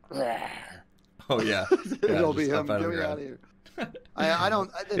 Oh, yeah. It'll be him. Get me out of here. I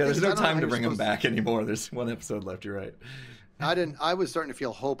don't... there's no time to bring him back anymore. There's one episode left. You're right. I was starting to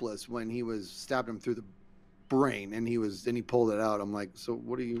feel hopeless when he was stabbed him through the brain, and he pulled it out. I'm like, so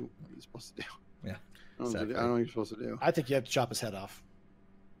what are you supposed to do? Yeah. I don't know what you're supposed to do. I think you have to chop his head off.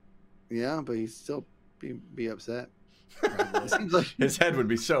 Yeah, but he'd still be upset. It seems like... His head would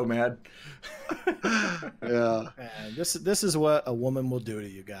be so mad. Yeah. Man, this is what a woman will do to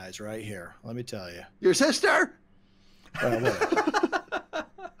you guys right here. Let me tell you. Your sister?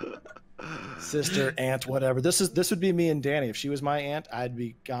 Sister, aunt, whatever. This would be me and Danny. If she was my aunt, I'd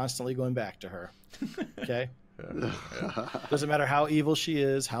be constantly going back to her. Okay? Doesn't matter how evil she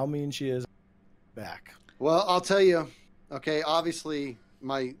is, how mean she is. Back. Well, I'll tell you. Okay, obviously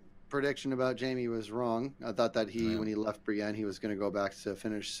my prediction about Jaime was wrong. I thought that when he left Brienne, he was going to go back to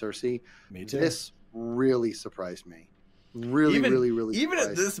finish Cersei. Me too. This really surprised me. Really even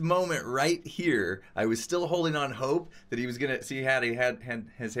at this moment right here, I was still holding on hope that he was gonna see. He had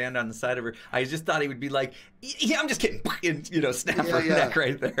his hand on the side of her. I just thought he would be like, "Yeah, I'm just kidding," and snap her neck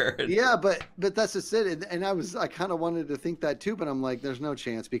right there. Yeah, but that's just it. And I kind of wanted to think that too, but I'm like, there's no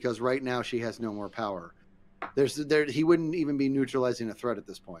chance because right now she has no more power. He wouldn't even be neutralizing a threat at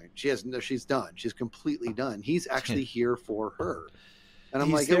this point. She's done. She's completely done. He's actually here for her, and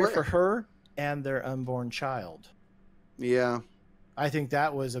He's there for her and their unborn child. Yeah, I think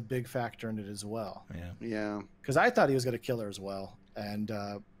that was a big factor in it as well. Yeah. Because I thought he was going to kill her as well, and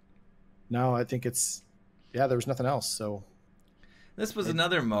no, I think there was nothing else. So this was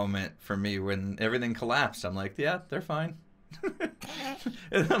another moment for me when everything collapsed. I'm like, yeah, they're fine.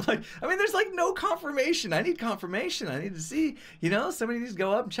 And I'm like, there's like no confirmation. I need confirmation. I need to see, somebody needs to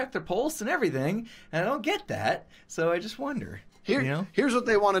go up and check their pulse and everything, and I don't get that. So I just wonder. Here's what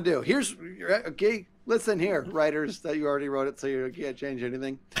they want to do. Okay. Listen here, writers that you already wrote it, so you can't change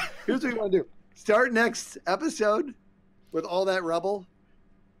anything. Here's what you want to do. Start next episode with all that rubble,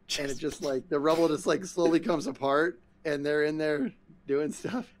 and it's just like the rubble just like slowly comes apart, and they're in there doing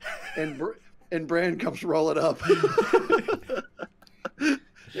stuff, and Bran comes rolling up.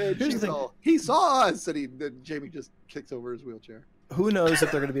 He saw us, and then Jaime just kicks over his wheelchair. Who knows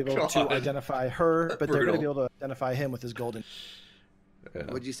if they're going to be able to identify her, but they're going to be able to identify him with his golden. Yeah.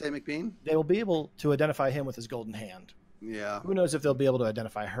 What'd you say, Mkbean? They will be able to identify him with his golden hand. Yeah. Who knows if they'll be able to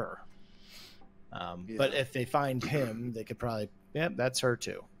identify her? But if they find him, they could probably. Yeah, that's her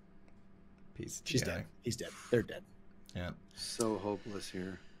too. She's dead. He's dead. They're dead. Yeah. So hopeless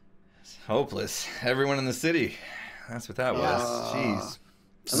here. It's hopeless. Everyone in the city. That's what that was.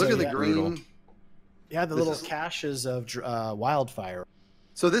 Jeez. Look at the green. Yeah, the little caches of wildfire.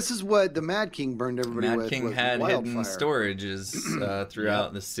 So this is what the Mad King burned everybody with. Mad King had hidden storages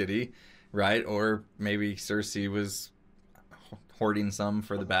throughout the city, right? Or maybe Cersei was hoarding some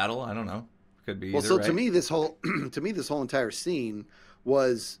for the battle. I don't know. Could be either, so right? to me, this whole entire scene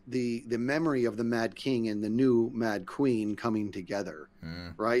was the memory of the Mad King and the new Mad Queen coming together,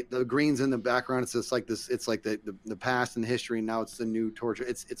 right? The green's in the background. It's just like this. It's like the past and the history. And now it's the new torture.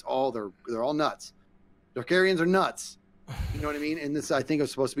 It's all they're all nuts. Targaryens are nuts. You know what I mean? And this, I think,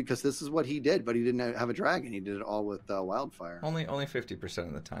 was supposed to be because this is what he did, but he didn't have a dragon. He did it all with wildfire. Only 50%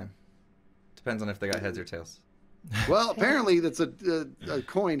 of the time. Depends on if they got heads or tails. Well, apparently that's a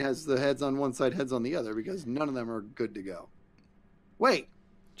coin has the heads on one side, heads on the other, because none of them are good to go. Wait,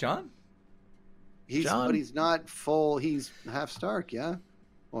 John? But he's not full. He's half Stark, yeah.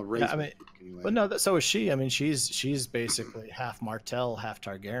 Well, anyway. But no, so is she. She's basically half Martell, half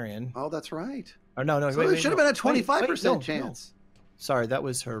Targaryen. Oh, that's right. Or no, so it should have been a 25% chance. No. Sorry, that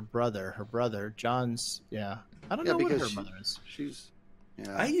was her brother. Her brother, John's. Yeah, I don't know what her mother is. She's.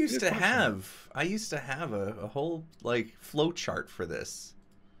 Yeah. I used to have a whole like flow chart for this.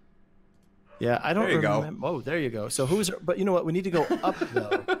 Yeah, I don't remember. Oh, there you go. So who's her? But you know what? We need to go up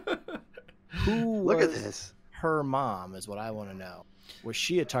though. Look at this. Her mom is what I want to know. Was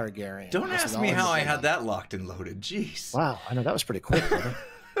she a Targaryen? Don't ask me how I had that locked and loaded. Jeez. Wow, I know that was pretty quick, brother.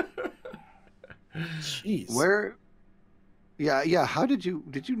 Jeez. Where? Yeah. How did you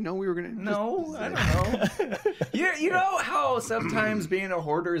know we were gonna? No, I don't know. you know how sometimes being a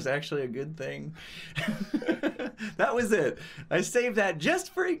hoarder is actually a good thing. That was it. I saved that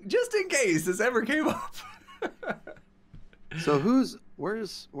just in case this ever came up. So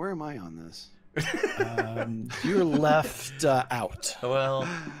where am I on this? You're left out. Well,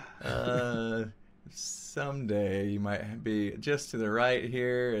 someday you might be just to the right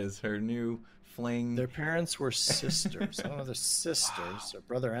here as her new fling. Their parents were sisters. I don't know if they're sisters, or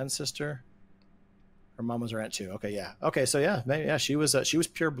brother and sister. Her mom was her aunt too. Okay, yeah. Okay, so yeah, she was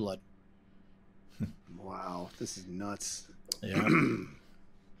pure blood. Wow, this is nuts. Yeah.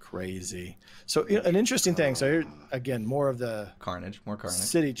 Crazy. So an interesting thing. So here again, more of the carnage,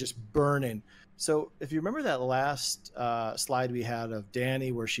 city just burning. So if you remember that last slide we had of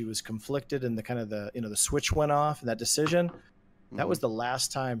Dany, where she was conflicted and the kind of the switch went off and that decision, that was the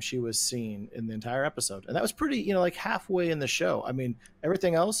last time she was seen in the entire episode, and that was pretty, like halfway in the show. I mean,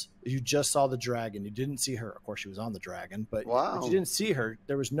 everything else you just saw the dragon. You didn't see her. Of course, she was on the dragon, but you didn't see her.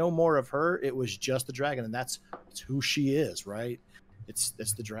 There was no more of her. It was just the dragon, and that's who she is, right? It's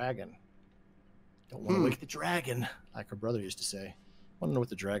the dragon. Don't want to wake the dragon, like her brother used to say. I want to know what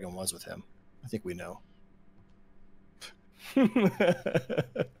the dragon was with him. I think we know. Look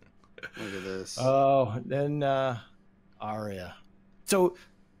at this. Oh, then Arya. So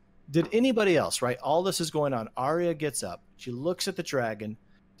did anybody else, right? All this is going on. Arya gets up. She looks at the dragon.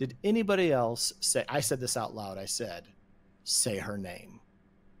 Did anybody else say? I said this out loud. I said, "Say her name."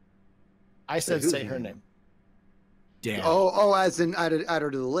 I said, "Say her name." Damn. Oh, as in add her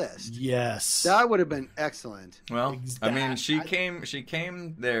to the list. Yes. That would have been excellent. Well, I mean, she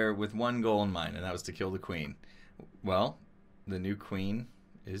came there with one goal in mind, and that was to kill the queen. Well, the new queen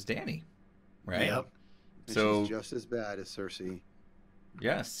is Dany, right? Yep. So she's just as bad as Cersei.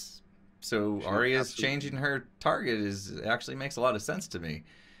 Yes. So Arya's changing her target actually makes a lot of sense to me,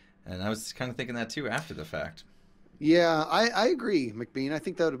 and I was kind of thinking that too after the fact. Yeah, I agree, Mkbean. I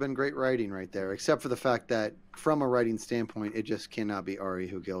think that would have been great writing right there, except for the fact that from a writing standpoint, it just cannot be Arya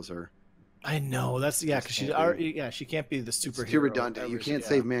who kills her. I know because she can't be the superhero. It's too redundant. You can't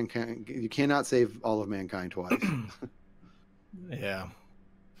save mankind. You cannot save all of mankind twice. Yeah.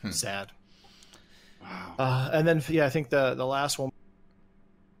 Sad. Wow. And then I think the last one.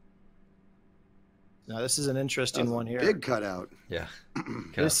 Now this is an interesting one here. Big cutout. Yeah.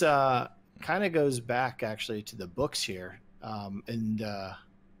 This kind of goes back actually to the books here, in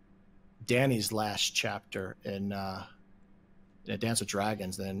Dany's last chapter in Dance with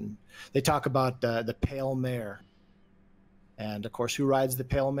Dragons. Then they talk about the Pale Mare, and of course, who rides the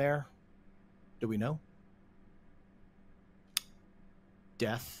Pale Mare? Do we know?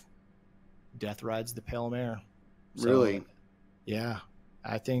 Death. Death rides the Pale Mare. So, Really? Yeah,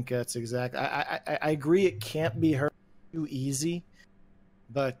 I think that's exact. I agree. It can't be her too easy,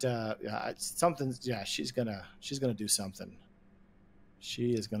 but something. Yeah, she's gonna do something.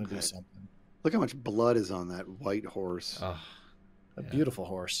 She is gonna do something. Look how much blood is on that white horse. Oh, A beautiful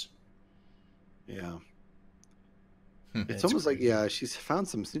horse. Yeah. It's almost like she's found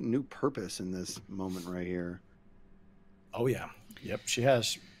some new purpose in this moment right here. Oh yeah. Yep, she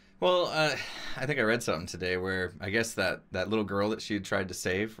has. Well, I think I read something today where I guess that little girl that she had tried to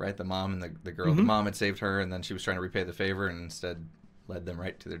save, right? The mom and the girl, the mom had saved her, and then she was trying to repay the favor, and instead led them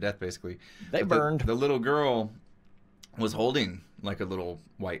right to their death, basically. They burned. The little girl was holding like a little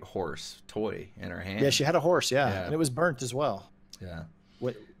white horse toy in her hand. Yeah, she had a horse. Yeah, and it was burnt as well. Yeah.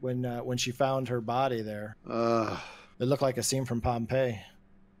 When she found her body there, it looked like a scene from Pompeii,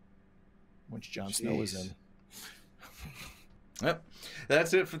 which Jon Snow was in. Yep,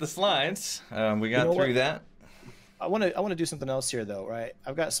 that's it for the slides. We got through that. I want to do something else here, though, right?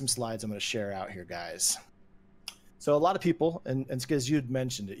 I've got some slides I'm going to share out here, guys. So a lot of people, and Skiz, you'd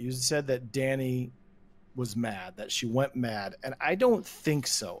mentioned it. You said that Dany was mad, that she went mad, and I don't think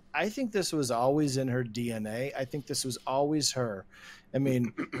so. I think this was always in her DNA. I think this was always her. I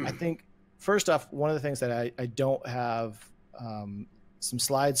mean, I think first off, one of the things that I don't have some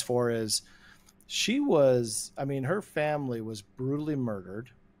slides for is. Her family was brutally murdered.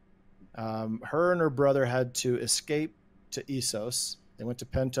 Her and her brother had to escape to Essos. They went to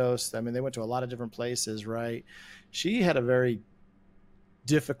Pentos. I mean, they went to a lot of different places, right? She had a very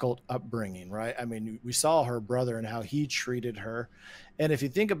difficult upbringing, right? I mean, we saw her brother and how he treated her. And if you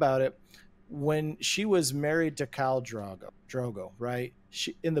think about it, when she was married to Khal Drogo, right?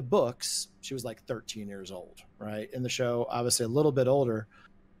 In the books, she was like 13 years old, right? In the show, obviously a little bit older.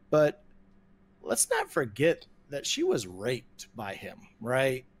 But let's not forget that she was raped by him,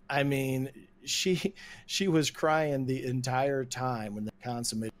 right? I mean, she was crying the entire time when they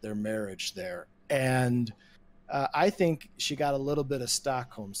consummated their marriage there. And I think she got a little bit of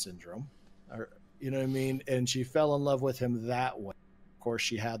Stockholm syndrome, or you know what I mean? And she fell in love with him that way. Of course,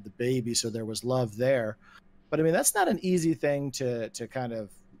 she had the baby, so there was love there. But I mean, that's not an easy thing to kind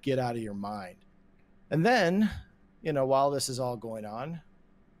of get out of your mind. And then, while this is all going on,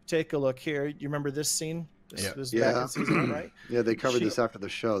 take a look here. You remember this scene? This was back in season 1, right? Yeah, they covered this after the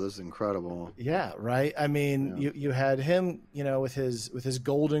show. This is incredible. Yeah, right. I mean, you had him, with his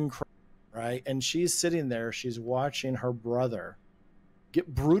golden crown, right? And she's sitting there. She's watching her brother get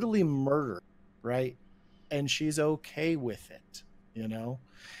brutally murdered, right? And she's okay with it, And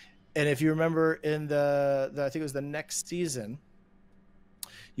if you remember in the I think it was the next season,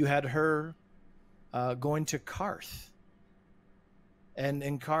 you had her going to Karth. And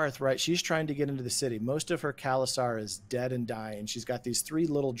in Karth, right, she's trying to get into the city. Most of her Khalasar is dead and dying. She's got these 3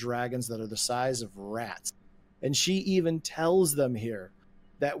 little dragons that are the size of rats. And she even tells them here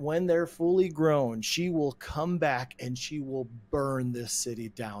that when they're fully grown, she will come back and she will burn this city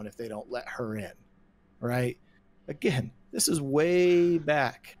down if they don't let her in, right? Again, this is way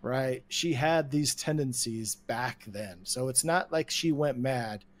back, right? She had these tendencies back then. So it's not like she went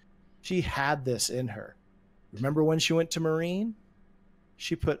mad. She had this in her. Remember when she went to Meereen?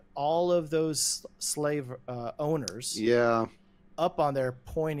 She put all of those slave owners up on there,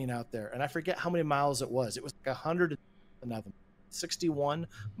 pointing out there. And I forget how many miles it was. It was like 161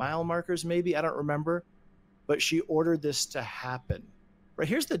 mile markers, maybe. I don't remember. But she ordered this to happen, Right,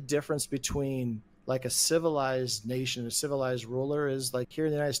 here's the difference between like a civilized nation, a civilized ruler is like here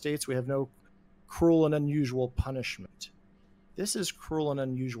in the United States, we have no cruel and unusual punishment. This is cruel and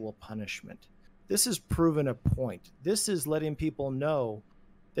unusual punishment. This is proving a point. This is letting people know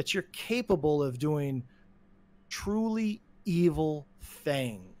that you're capable of doing truly evil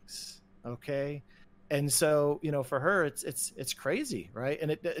things. Okay. And so, you know, for her, it's crazy, right?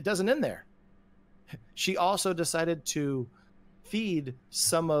 And it doesn't end there. She also decided to feed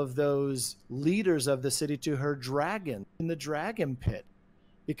some of those leaders of the city to her dragon in the dragon pit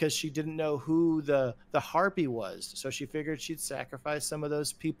because she didn't know who the harpy was. So she figured she'd sacrifice some of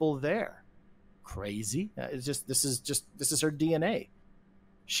those people there. Crazy. It's just this is her DNA.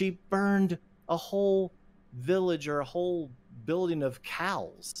 She burned a whole village or a whole building of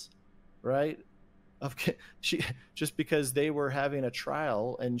cows, right? She just because they were having a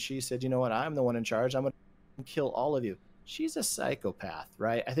trial and she said, you know what, I'm the one in charge. I'm going to kill all of you. She's a psychopath,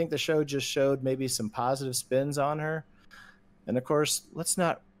 right? I think the show just showed maybe some positive spins on her. And of course, let's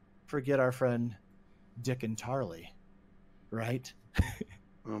not forget our friend Dick and Tarly, right?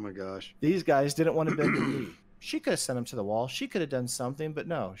 Oh my gosh. These guys didn't want to bend the knee. She could have sent them to the wall. She could have done something, but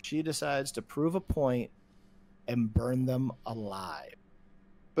no, she decides to prove a point and burn them alive.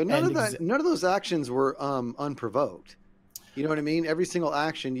 But none of those actions were unprovoked. You know what I mean? Every single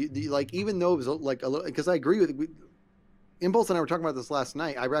action, you like, even though it was like a little, because I agree with Impulse and I were talking about this last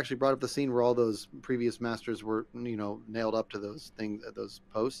night. I actually brought up the scene where all those previous masters were, you know, nailed up to those things, those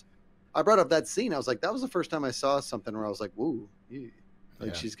posts. I brought up that scene. I was like, that was the first time I saw something where I was like, woo,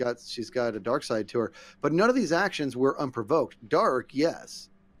 like she's got a dark side to her. But none of these actions were unprovoked. Dark, yes.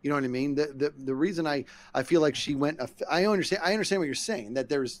 You know what I mean? The reason I feel like she went, I understand what you're saying, that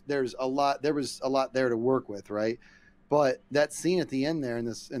there was a lot there to work with, right? But that scene at the end there in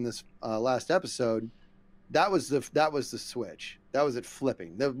this last episode, that was the switch. That was it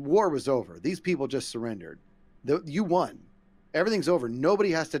flipping. The war was over. These people just surrendered. You won. Everything's over.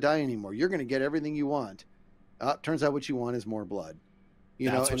 Nobody has to die anymore. You're going to get everything you want. Turns out what you want is more blood.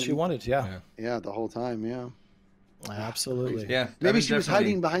 That's what she wanted. Yeah. Yeah. The whole time. Yeah. Absolutely. Yeah. Maybe she was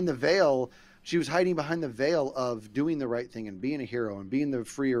hiding behind the veil. She was hiding behind the veil of doing the right thing and being a hero and being the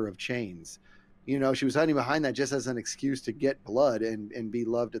freer of chains. You know, she was hiding behind that just as an excuse to get blood and be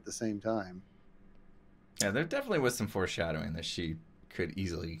loved at the same time. Yeah, there definitely was some foreshadowing that she could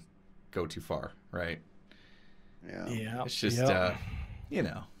easily go too far, right? Yeah. It's just, you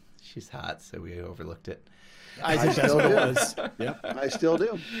know, she's hot, so we overlooked it. I think that's what it was. Yep. I still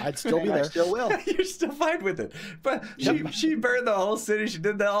do. I'd still be there. I still will. You're still fine with it. But she burned the whole city. She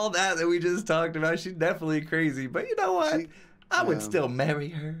did all that we just talked about. She's definitely crazy. But you know what? I would still marry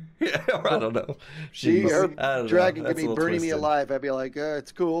her. Or I don't know. Her dragon could be burning me alive. I'd be like,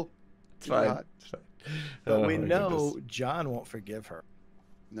 it's cool. It's fine. It's fine. But we know John won't forgive her.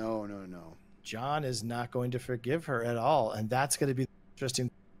 No. John is not going to forgive her at all. And that's going to be the interesting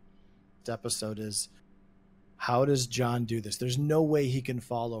episode is, how does John do this? There's no way he can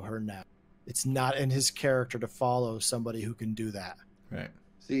follow her now. It's not in his character to follow somebody who can do that. Right.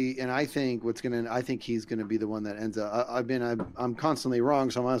 See, and I think he's gonna be the one that ends up. I'm constantly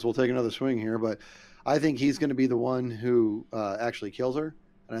wrong, so I might as well take another swing here. But I think he's gonna be the one who actually kills her,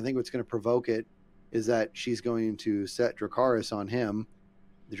 and I think what's gonna provoke it is that she's going to set Dracarys on him.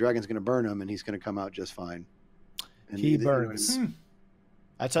 The dragon's gonna burn him, and he's gonna come out just fine. And he burns.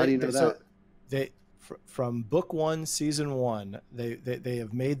 I tell you, so from book 1, season 1, they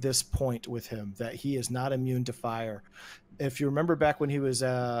have made this point with him that he is not immune to fire. If you remember back when he was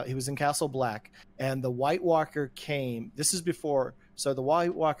in Castle Black and the White Walker came, this is before, so the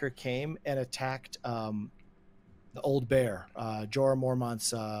White Walker came and attacked the old bear, Jorah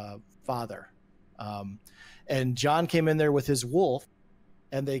Mormont's father. And John came in there with his wolf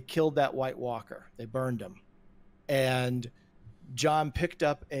and they killed that White Walker. They burned him. And John picked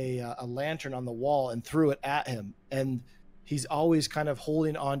up a lantern on the wall and threw it at him. And he's always kind of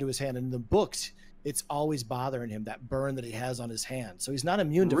holding onto his hand. In the books, it's always bothering him, that burn that he has on his hand. So he's not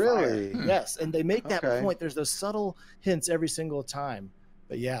immune to fire. Yes. And they make that point. There's those subtle hints every single time.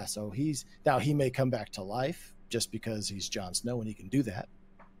 But yeah, so he may come back to life just because he's Jon Snow and he can do that.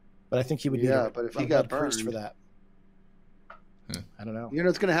 But I think he would but if he got burned for that. I don't know. You know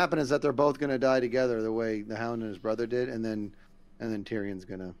what's going to happen is that they're both going to die together the way the Hound and his brother did, and then Tyrion's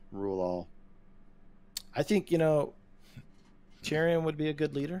going to rule all. I think, Tyrion would be a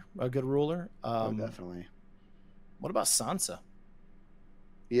good leader, a good ruler. Definitely. What about Sansa?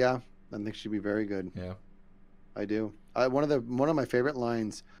 Yeah, I think she'd be very good. Yeah, I do. One of my favorite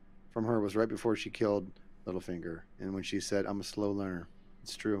lines from her was right before she killed Littlefinger, and when she said, "I'm a slow learner."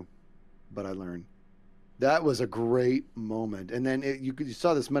 It's true, but I learn. That was a great moment. And then you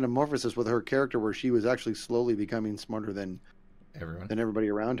saw this metamorphosis with her character where she was actually slowly becoming smarter than everybody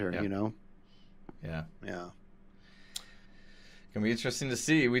around her, Yep. you know? Yeah. Yeah. Gonna be interesting to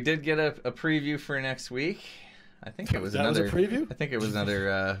see. We did get a preview for next week. I think it was That was another a preview? I think it was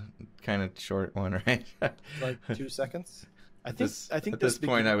another kind of short one, right? Like 2 seconds. I At think this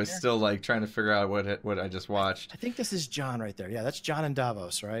point I was still like trying to figure out what I just watched. I think this is John right there. Yeah, that's John in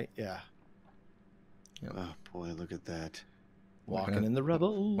Davos, right? Yeah. Yep. Oh boy, look at that. Walking in the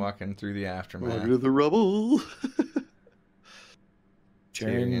rubble. Walking through the aftermath. Under the rubble.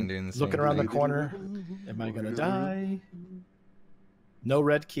 Tyrion doing the same looking around the thing. corner. Am I gonna die? No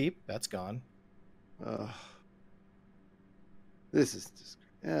red keep. That's gone. This is just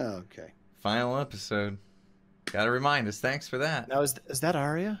okay. Final episode. Gotta remind us. Thanks for that. Now is that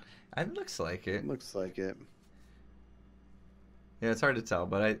Arya? It looks like it. Looks like it. Yeah, it's hard to tell,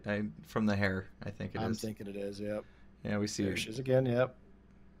 but I from the hair, I think it is. I'm thinking it is. Yep. Yeah, we see There her. she is again. Yep.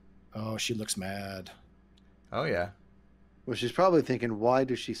 Oh, she looks mad. Oh yeah. Well, she's probably thinking, why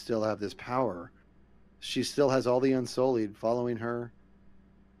does she still have this power? She still has all the Unsullied following her.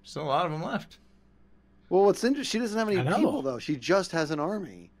 Still a lot of them left. Well, what's interesting, she doesn't have I any know. people, though. She just has an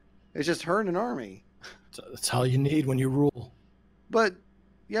army. It's just her and an army. That's all you need when you rule. But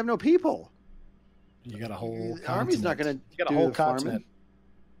you have no people. You got a whole. The army's not continent. going to You got do a whole the farming. continent.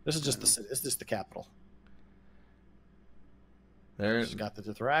 This is just the city. This is just the capital. She's got the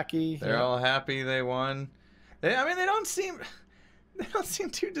Dothraki. They're all happy they won. They don't seem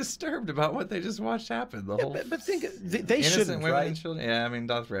too disturbed about what they just watched happen. The whole but think they innocent shouldn't, women right? and children. Yeah, I mean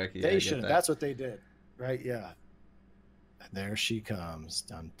Dothraki. They shouldn't. That's what they did, right? Yeah. And there she comes.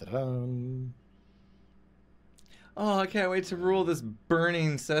 Dun, dun, dun. Oh, I can't wait to rule this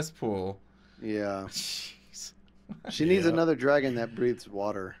burning cesspool. Yeah. Jeez. She needs Yeah. another dragon that breathes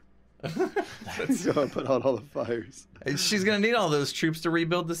water. Go and put out all the fires. She's gonna need all those troops to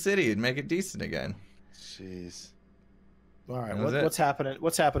rebuild the city and make it decent again. Jeez. All right. That was it. What's happening?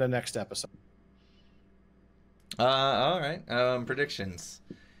 What's happening next episode? All right. Predictions.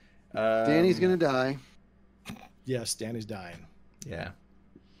 Danny's going to die. Yes, Danny's dying. Yeah.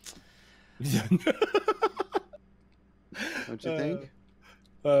 Don't you think?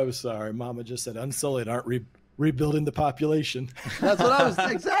 I'm sorry. Mama just said Unsullied aren't rebuilding the population. That's what I was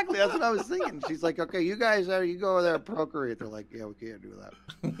exactly. That's what I was thinking. She's like, okay, you guys you go over there and procreate. They're like, yeah, we can't do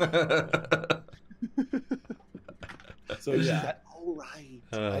that. So yeah, all right.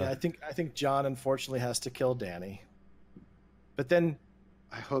 I think John unfortunately has to kill Danny. But then,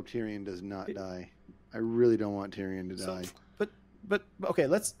 I hope Tyrion does not die. I really don't want Tyrion to die. but okay,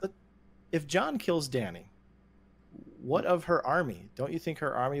 if John kills Danny, what of her army? Don't you think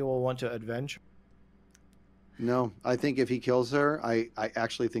her army will want to avenge? No, I think if he kills her, I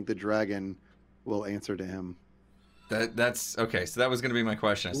actually think the dragon will answer to him. That's okay. So that was going to be my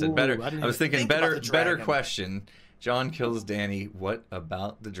question. I said Ooh, better. I didn't I was even thinking think about the better dragon. question. John kills Danny. What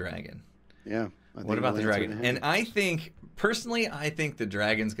about the dragon? Yeah. I think What about the he'll answer dragon? to him. And I think personally, I think the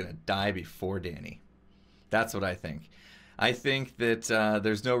dragon's going to die before Danny. That's what I think. I think that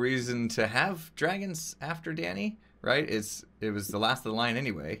there's no reason to have dragons after Danny, right? It was the last of the line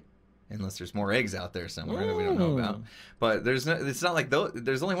anyway. Unless there's more eggs out there somewhere that we don't know about, but it's not like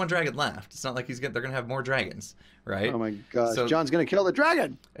there's only one dragon left. It's not like they're gonna have more dragons, right? Oh my gosh, So- John's gonna kill the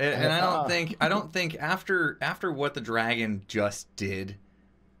dragon. And I don't think after what the dragon just did,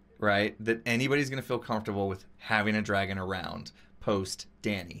 right, that anybody's gonna feel comfortable with having a dragon around post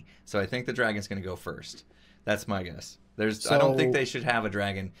Danny. So I think the dragon's gonna go first. That's my guess. I don't think they should have a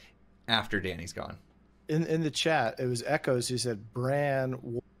dragon after Danny's gone. In the chat, it was Echoes who said Bran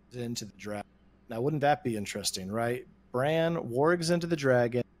wargs into the dragon. Now, wouldn't that be interesting, right? Bran wargs into the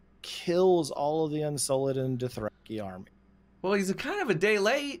dragon, kills all of the Unsullied and Dothraki army. Well, he's kind of a day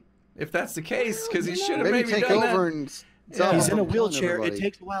late, if that's the case, because he should have Maybe take done over that. and. Yeah. He's in a Killing wheelchair. everybody. It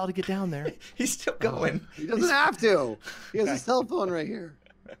takes a while to get down there. He's still going. He doesn't have to. He has a cell phone right here.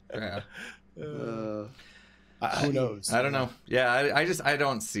 Yeah. Who knows? I don't know. Yeah, I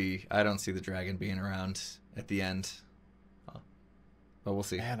don't see the dragon being around at the end. But we'll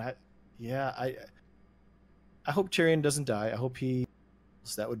see. Man, I hope Tyrion doesn't die. I hope he.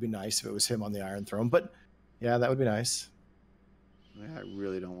 That would be nice if it was him on the Iron Throne. But yeah, that would be nice. Yeah, I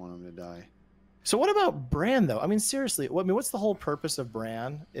really don't want him to die. So what about Bran though? I mean, seriously, what's the whole purpose of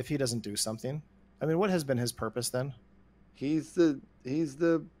Bran if he doesn't do something? I mean, what has been his purpose then? He's the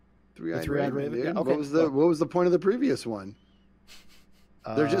three-eyed raven. Raven, Dude. yeah, okay. What was the point of the previous one?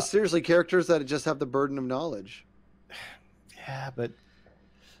 They're just seriously characters that just have the burden of knowledge. Yeah, but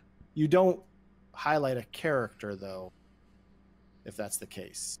you don't highlight a character though if that's the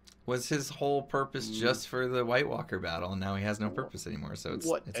case. Was his whole purpose just for the White Walker battle, and now he has no purpose anymore? So it's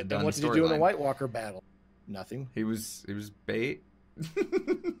a done and what did he do in the storyline. White Walker battle? Nothing. He was bait.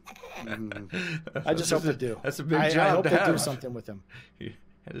 I just hope they do. That's a big job. I hope to they have. do something with him. He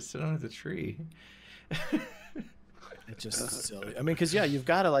had to sit under the tree. It's just silly. I mean, because you've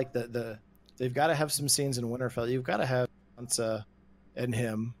got to like they've got to have some scenes in Winterfell. You've got to have Sansa and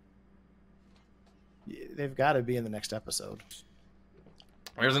him. They've got to be in the next episode.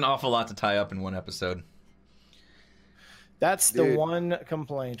 There's an awful lot to tie up in one episode. That's the one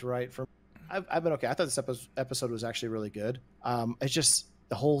complaint, right? I've been okay. I thought this episode was actually really good. It's just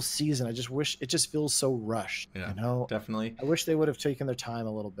the whole season. I just wish it just feels so rushed. Yeah, definitely. I wish they would have taken their time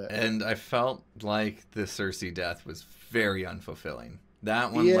a little bit. And I felt like the Cersei death was very unfulfilling.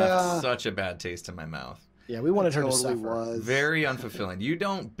 That one left such a bad taste in my mouth. Yeah, we wanted her to suffer. Very unfulfilling. You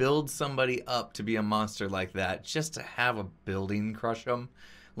don't build somebody up to be a monster like that just to have a building crush them.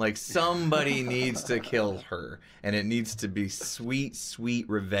 Like, somebody needs to kill her, and it needs to be sweet, sweet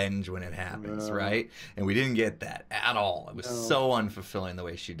revenge when it happens, right? And we didn't get that at all. It was so unfulfilling the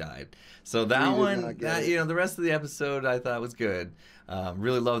way she died. So that one, the rest of the episode I thought was good.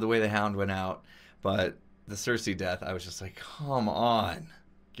 Really loved the way the Hound went out, but the Cersei death, I was just like, come on.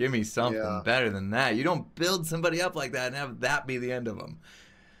 Give me something better than that. You don't build somebody up like that and have that be the end of them.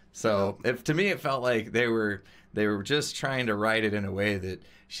 So to me, it felt like they were just trying to write it in a way that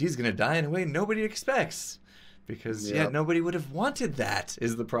she's going to die in a way nobody expects. Because, nobody would have wanted that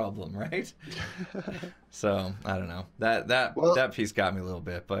is the problem, right? So, I don't know. That piece got me a little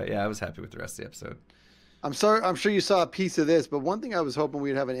bit. But, yeah, I was happy with the rest of the episode. I'm sure you saw a piece of this, but one thing I was hoping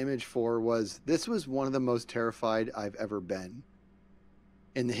we'd have an image for was this was one of the most terrified I've ever been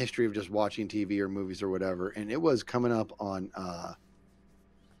in the history of just watching TV or movies or whatever. And it was coming up on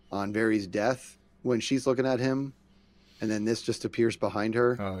Varys' death when she's looking at him, and then this just appears behind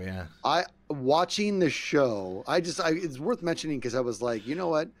her. Oh yeah. Watching the show, it's worth mentioning because I was like, you know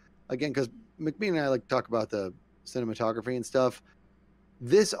what? Again, because Mkbean and I like to talk about the cinematography and stuff.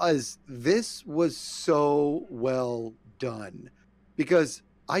 This was so well done because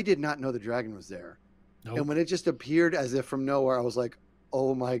I did not know the dragon was there. Nope. And when it just appeared as if from nowhere, I was like,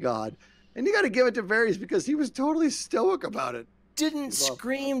 oh my God. And you got to give it to Varys because he was totally stoic about it. Didn't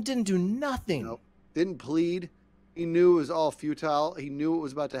scream, didn't do nothing. Nope. Didn't plead. He knew it was all futile. He knew it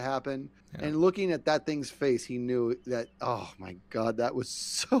was about to happen. Yeah. And looking at that thing's face, he knew that, oh my God, that was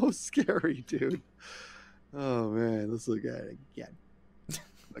so scary, dude. Oh man, let's look at it again.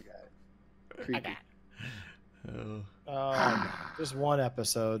 Look at it. Creepy. Just one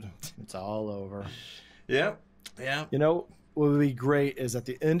episode. It's all over. Yep. Yeah. You know, what would be great is at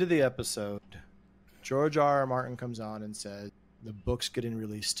the end of the episode, George R.R. Martin comes on and says, the book's getting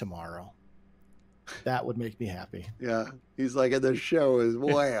released tomorrow. That would make me happy. Yeah. He's like, and the show is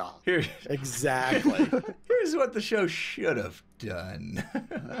well. Exactly. Here's what the show should have done.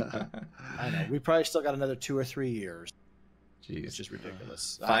 I know. We probably still got another 2 or 3 years. Jeez. It's just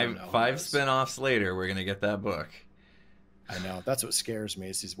ridiculous. Five spinoffs later, we're going to get that book. I know. That's what scares me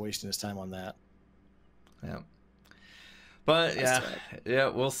is he's wasting his time on that. Yeah. But yeah,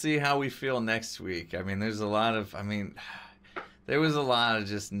 we'll see how we feel next week. I mean, there was a lot of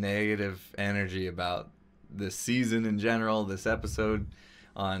just negative energy about this season in general, this episode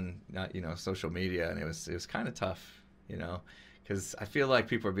on social media, and it was kind of tough, because I feel like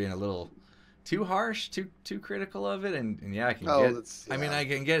people are being a little too harsh, too critical of it, and I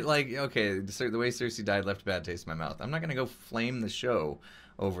can get like, okay, the way Cersei died left a bad taste in my mouth. I'm not gonna go flame the show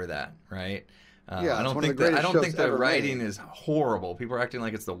over that, right? I don't think the writing is horrible. People are acting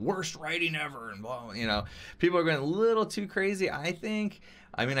like it's the worst writing ever, and blah. People are going a little too crazy. I think.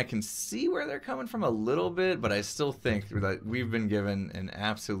 I mean, I can see where they're coming from a little bit, but I still think that we've been given an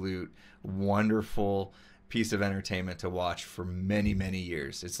absolute wonderful piece of entertainment to watch for many, many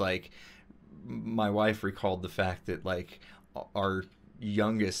years. It's like my wife recalled the fact that like our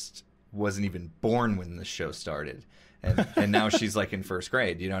youngest wasn't even born when the show started. And now she's like in first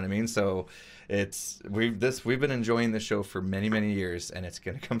grade, you know what I mean? So we've been enjoying the show for many, many years, and it's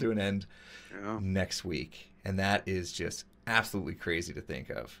going to come to an end next week, and that is just absolutely crazy to think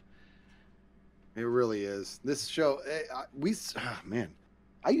of. It really is. This show,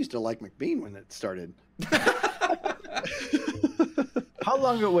 I used to like Mkbean when it started. How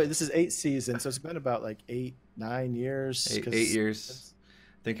long ago? Wait, this is 8 seasons, so it's been about like 8-9 years. 8 years.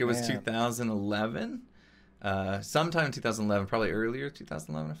 I think it was 2011. Sometime in 2011, probably earlier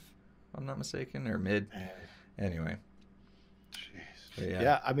 2011, if I'm not mistaken, or mid. Anyway. Jeez.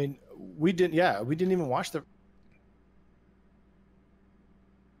 Yeah, I mean, we didn't even watch the.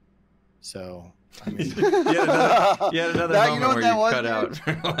 So I mean, you had another Now, moment you know what where that you was, cut dude? out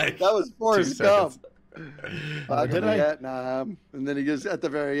for like That was 2 Forrest Gump. seconds. Did I? Vietnam, and then he goes at the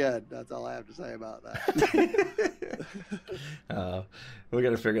very end. That's all I have to say about that. We got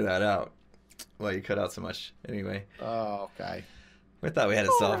to figure that out. Why you cut out so much? Anyway, Oh, okay. we thought we had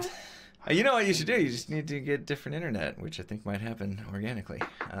it solved. You know what you should do? You just need to get different internet, which I think might happen organically.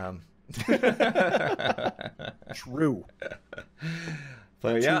 True.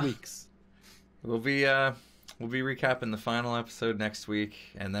 But yeah, 2 weeks. we'll be recapping the final episode next week,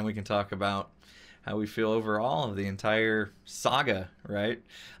 and then we can talk about how we feel overall of the entire saga, right?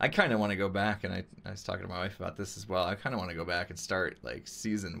 I kind of want to go back, and I was talking to my wife about this as well. I kind of want to go back and start like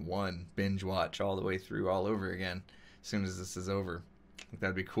season 1, binge watch all the way through all over again as soon as this is over. I think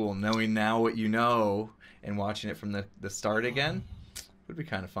that'd be cool. Knowing now what you know and watching it from the start again would be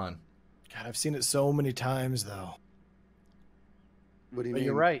kind of fun. God, I've seen it so many times, though. What do you But mean?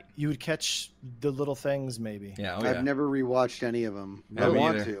 you're right. You would catch the little things, maybe. Yeah, I've never rewatched any of them. Yeah, I me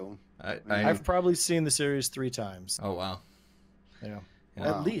want either. to. I've probably seen the series 3 times. Oh wow. Yeah. Yeah.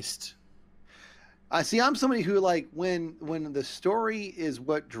 At least. I see. I'm somebody who like when the story is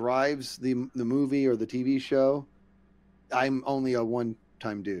what drives the movie or the TV show. I'm only a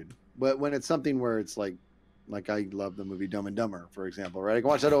one-time dude. But when it's something where it's like I love the movie Dumb and Dumber, for example, right? I can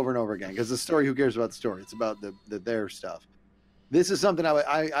watch that over and over again because the story. Who cares about the story? It's about their stuff. This is something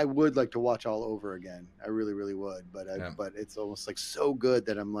I would like to watch all over again. I really, really would. But but it's almost like so good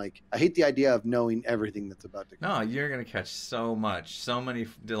that I'm like, I hate the idea of knowing everything that's about to come. No, you're gonna catch so many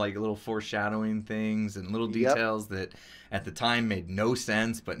like little foreshadowing things and little details that at the time made no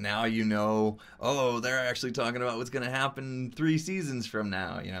sense, but now you know. Oh, they're actually talking about what's gonna happen 3 seasons from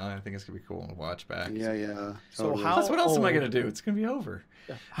now. You know, I think it's gonna be cool to watch back. Yeah. So Totally. how Plus, what else am I old- gonna do? It's gonna be over.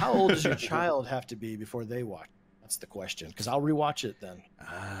 How old does your child have to be before they watch? That's the question. Because I'll rewatch it then.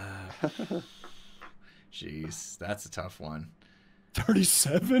 Jeez, that's a tough one.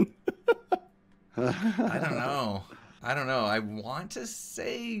 37? I don't know. I want to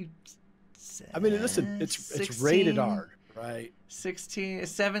say. I mean, listen, it's 16, rated R, right? 16,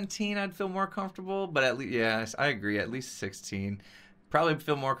 17. I'd feel more comfortable, but at least, yeah, I agree. At least 16. Probably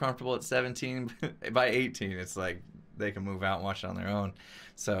feel more comfortable at 17. By 18, it's like they can move out and watch it on their own.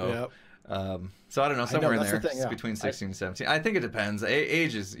 So. Yep. So I don't know, somewhere in that's there, the thing, it's yeah. between 16 and 17. I think it depends.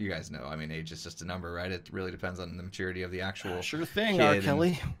 Age is, you guys know, I mean, age is just a number, right? It really depends on the maturity of the actual Sure thing, kid R. and-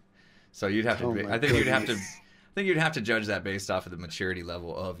 Kelly. So you'd have to. Oh my I think you'd have to. goodness. I think you'd have to judge that based off of the maturity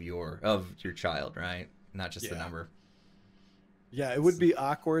level of your child, right? Not just the Yeah. number. Yeah, it would be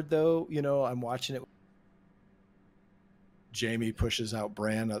awkward, though. You know, I'm watching it. Jamie pushes out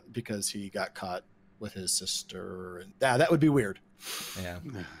Bran because he got caught with his sister. And that would be weird. Yeah.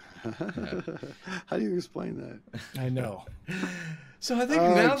 How do you explain that? I know. So I think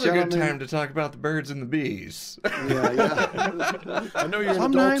Oh, now's a good gentlemen. time to talk about the birds and the bees. Yeah. I know you're an adult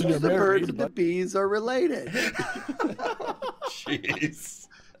Sometimes and you're the birds married, and the but bees are related. Jeez.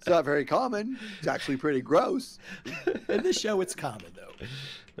 It's not very common. It's actually pretty gross. in this show, it's common, though.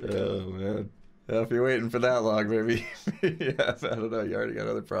 Oh man. Well, if you're waiting for that long, maybe. Yeah, I don't know. You already got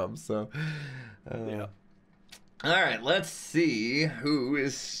other problems, so. Yeah. All right, let's see who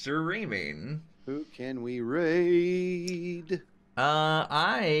is streaming. Who can we raid?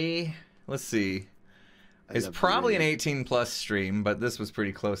 Let's see. I It's love to probably an raid. 18 plus stream, but this was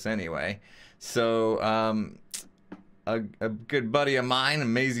pretty close anyway. So, a good buddy of mine,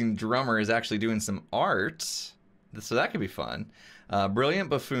 amazing drummer, is actually doing some art. So that could be fun. Brilliant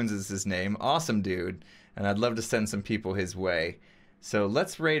Buffoons is his name. Awesome dude. And I'd love to send some people his way. So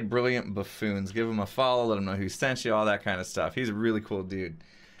let's raid Brilliant Buffoons. Give him a follow. Let him know who sent you. All that kind of stuff. He's a really cool dude.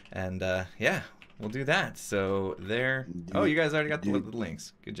 And yeah, we'll do that. So there. Oh, you guys already got the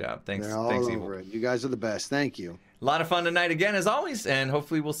links. Good job. Thanks. They're all Thanks, over Evil. it. You guys are the best. Thank you. A lot of fun tonight again, as always. And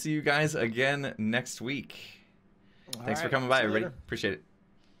hopefully we'll see you guys again next week. Thanks for coming by, everybody. Appreciate it.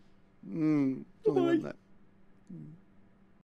 Only one that-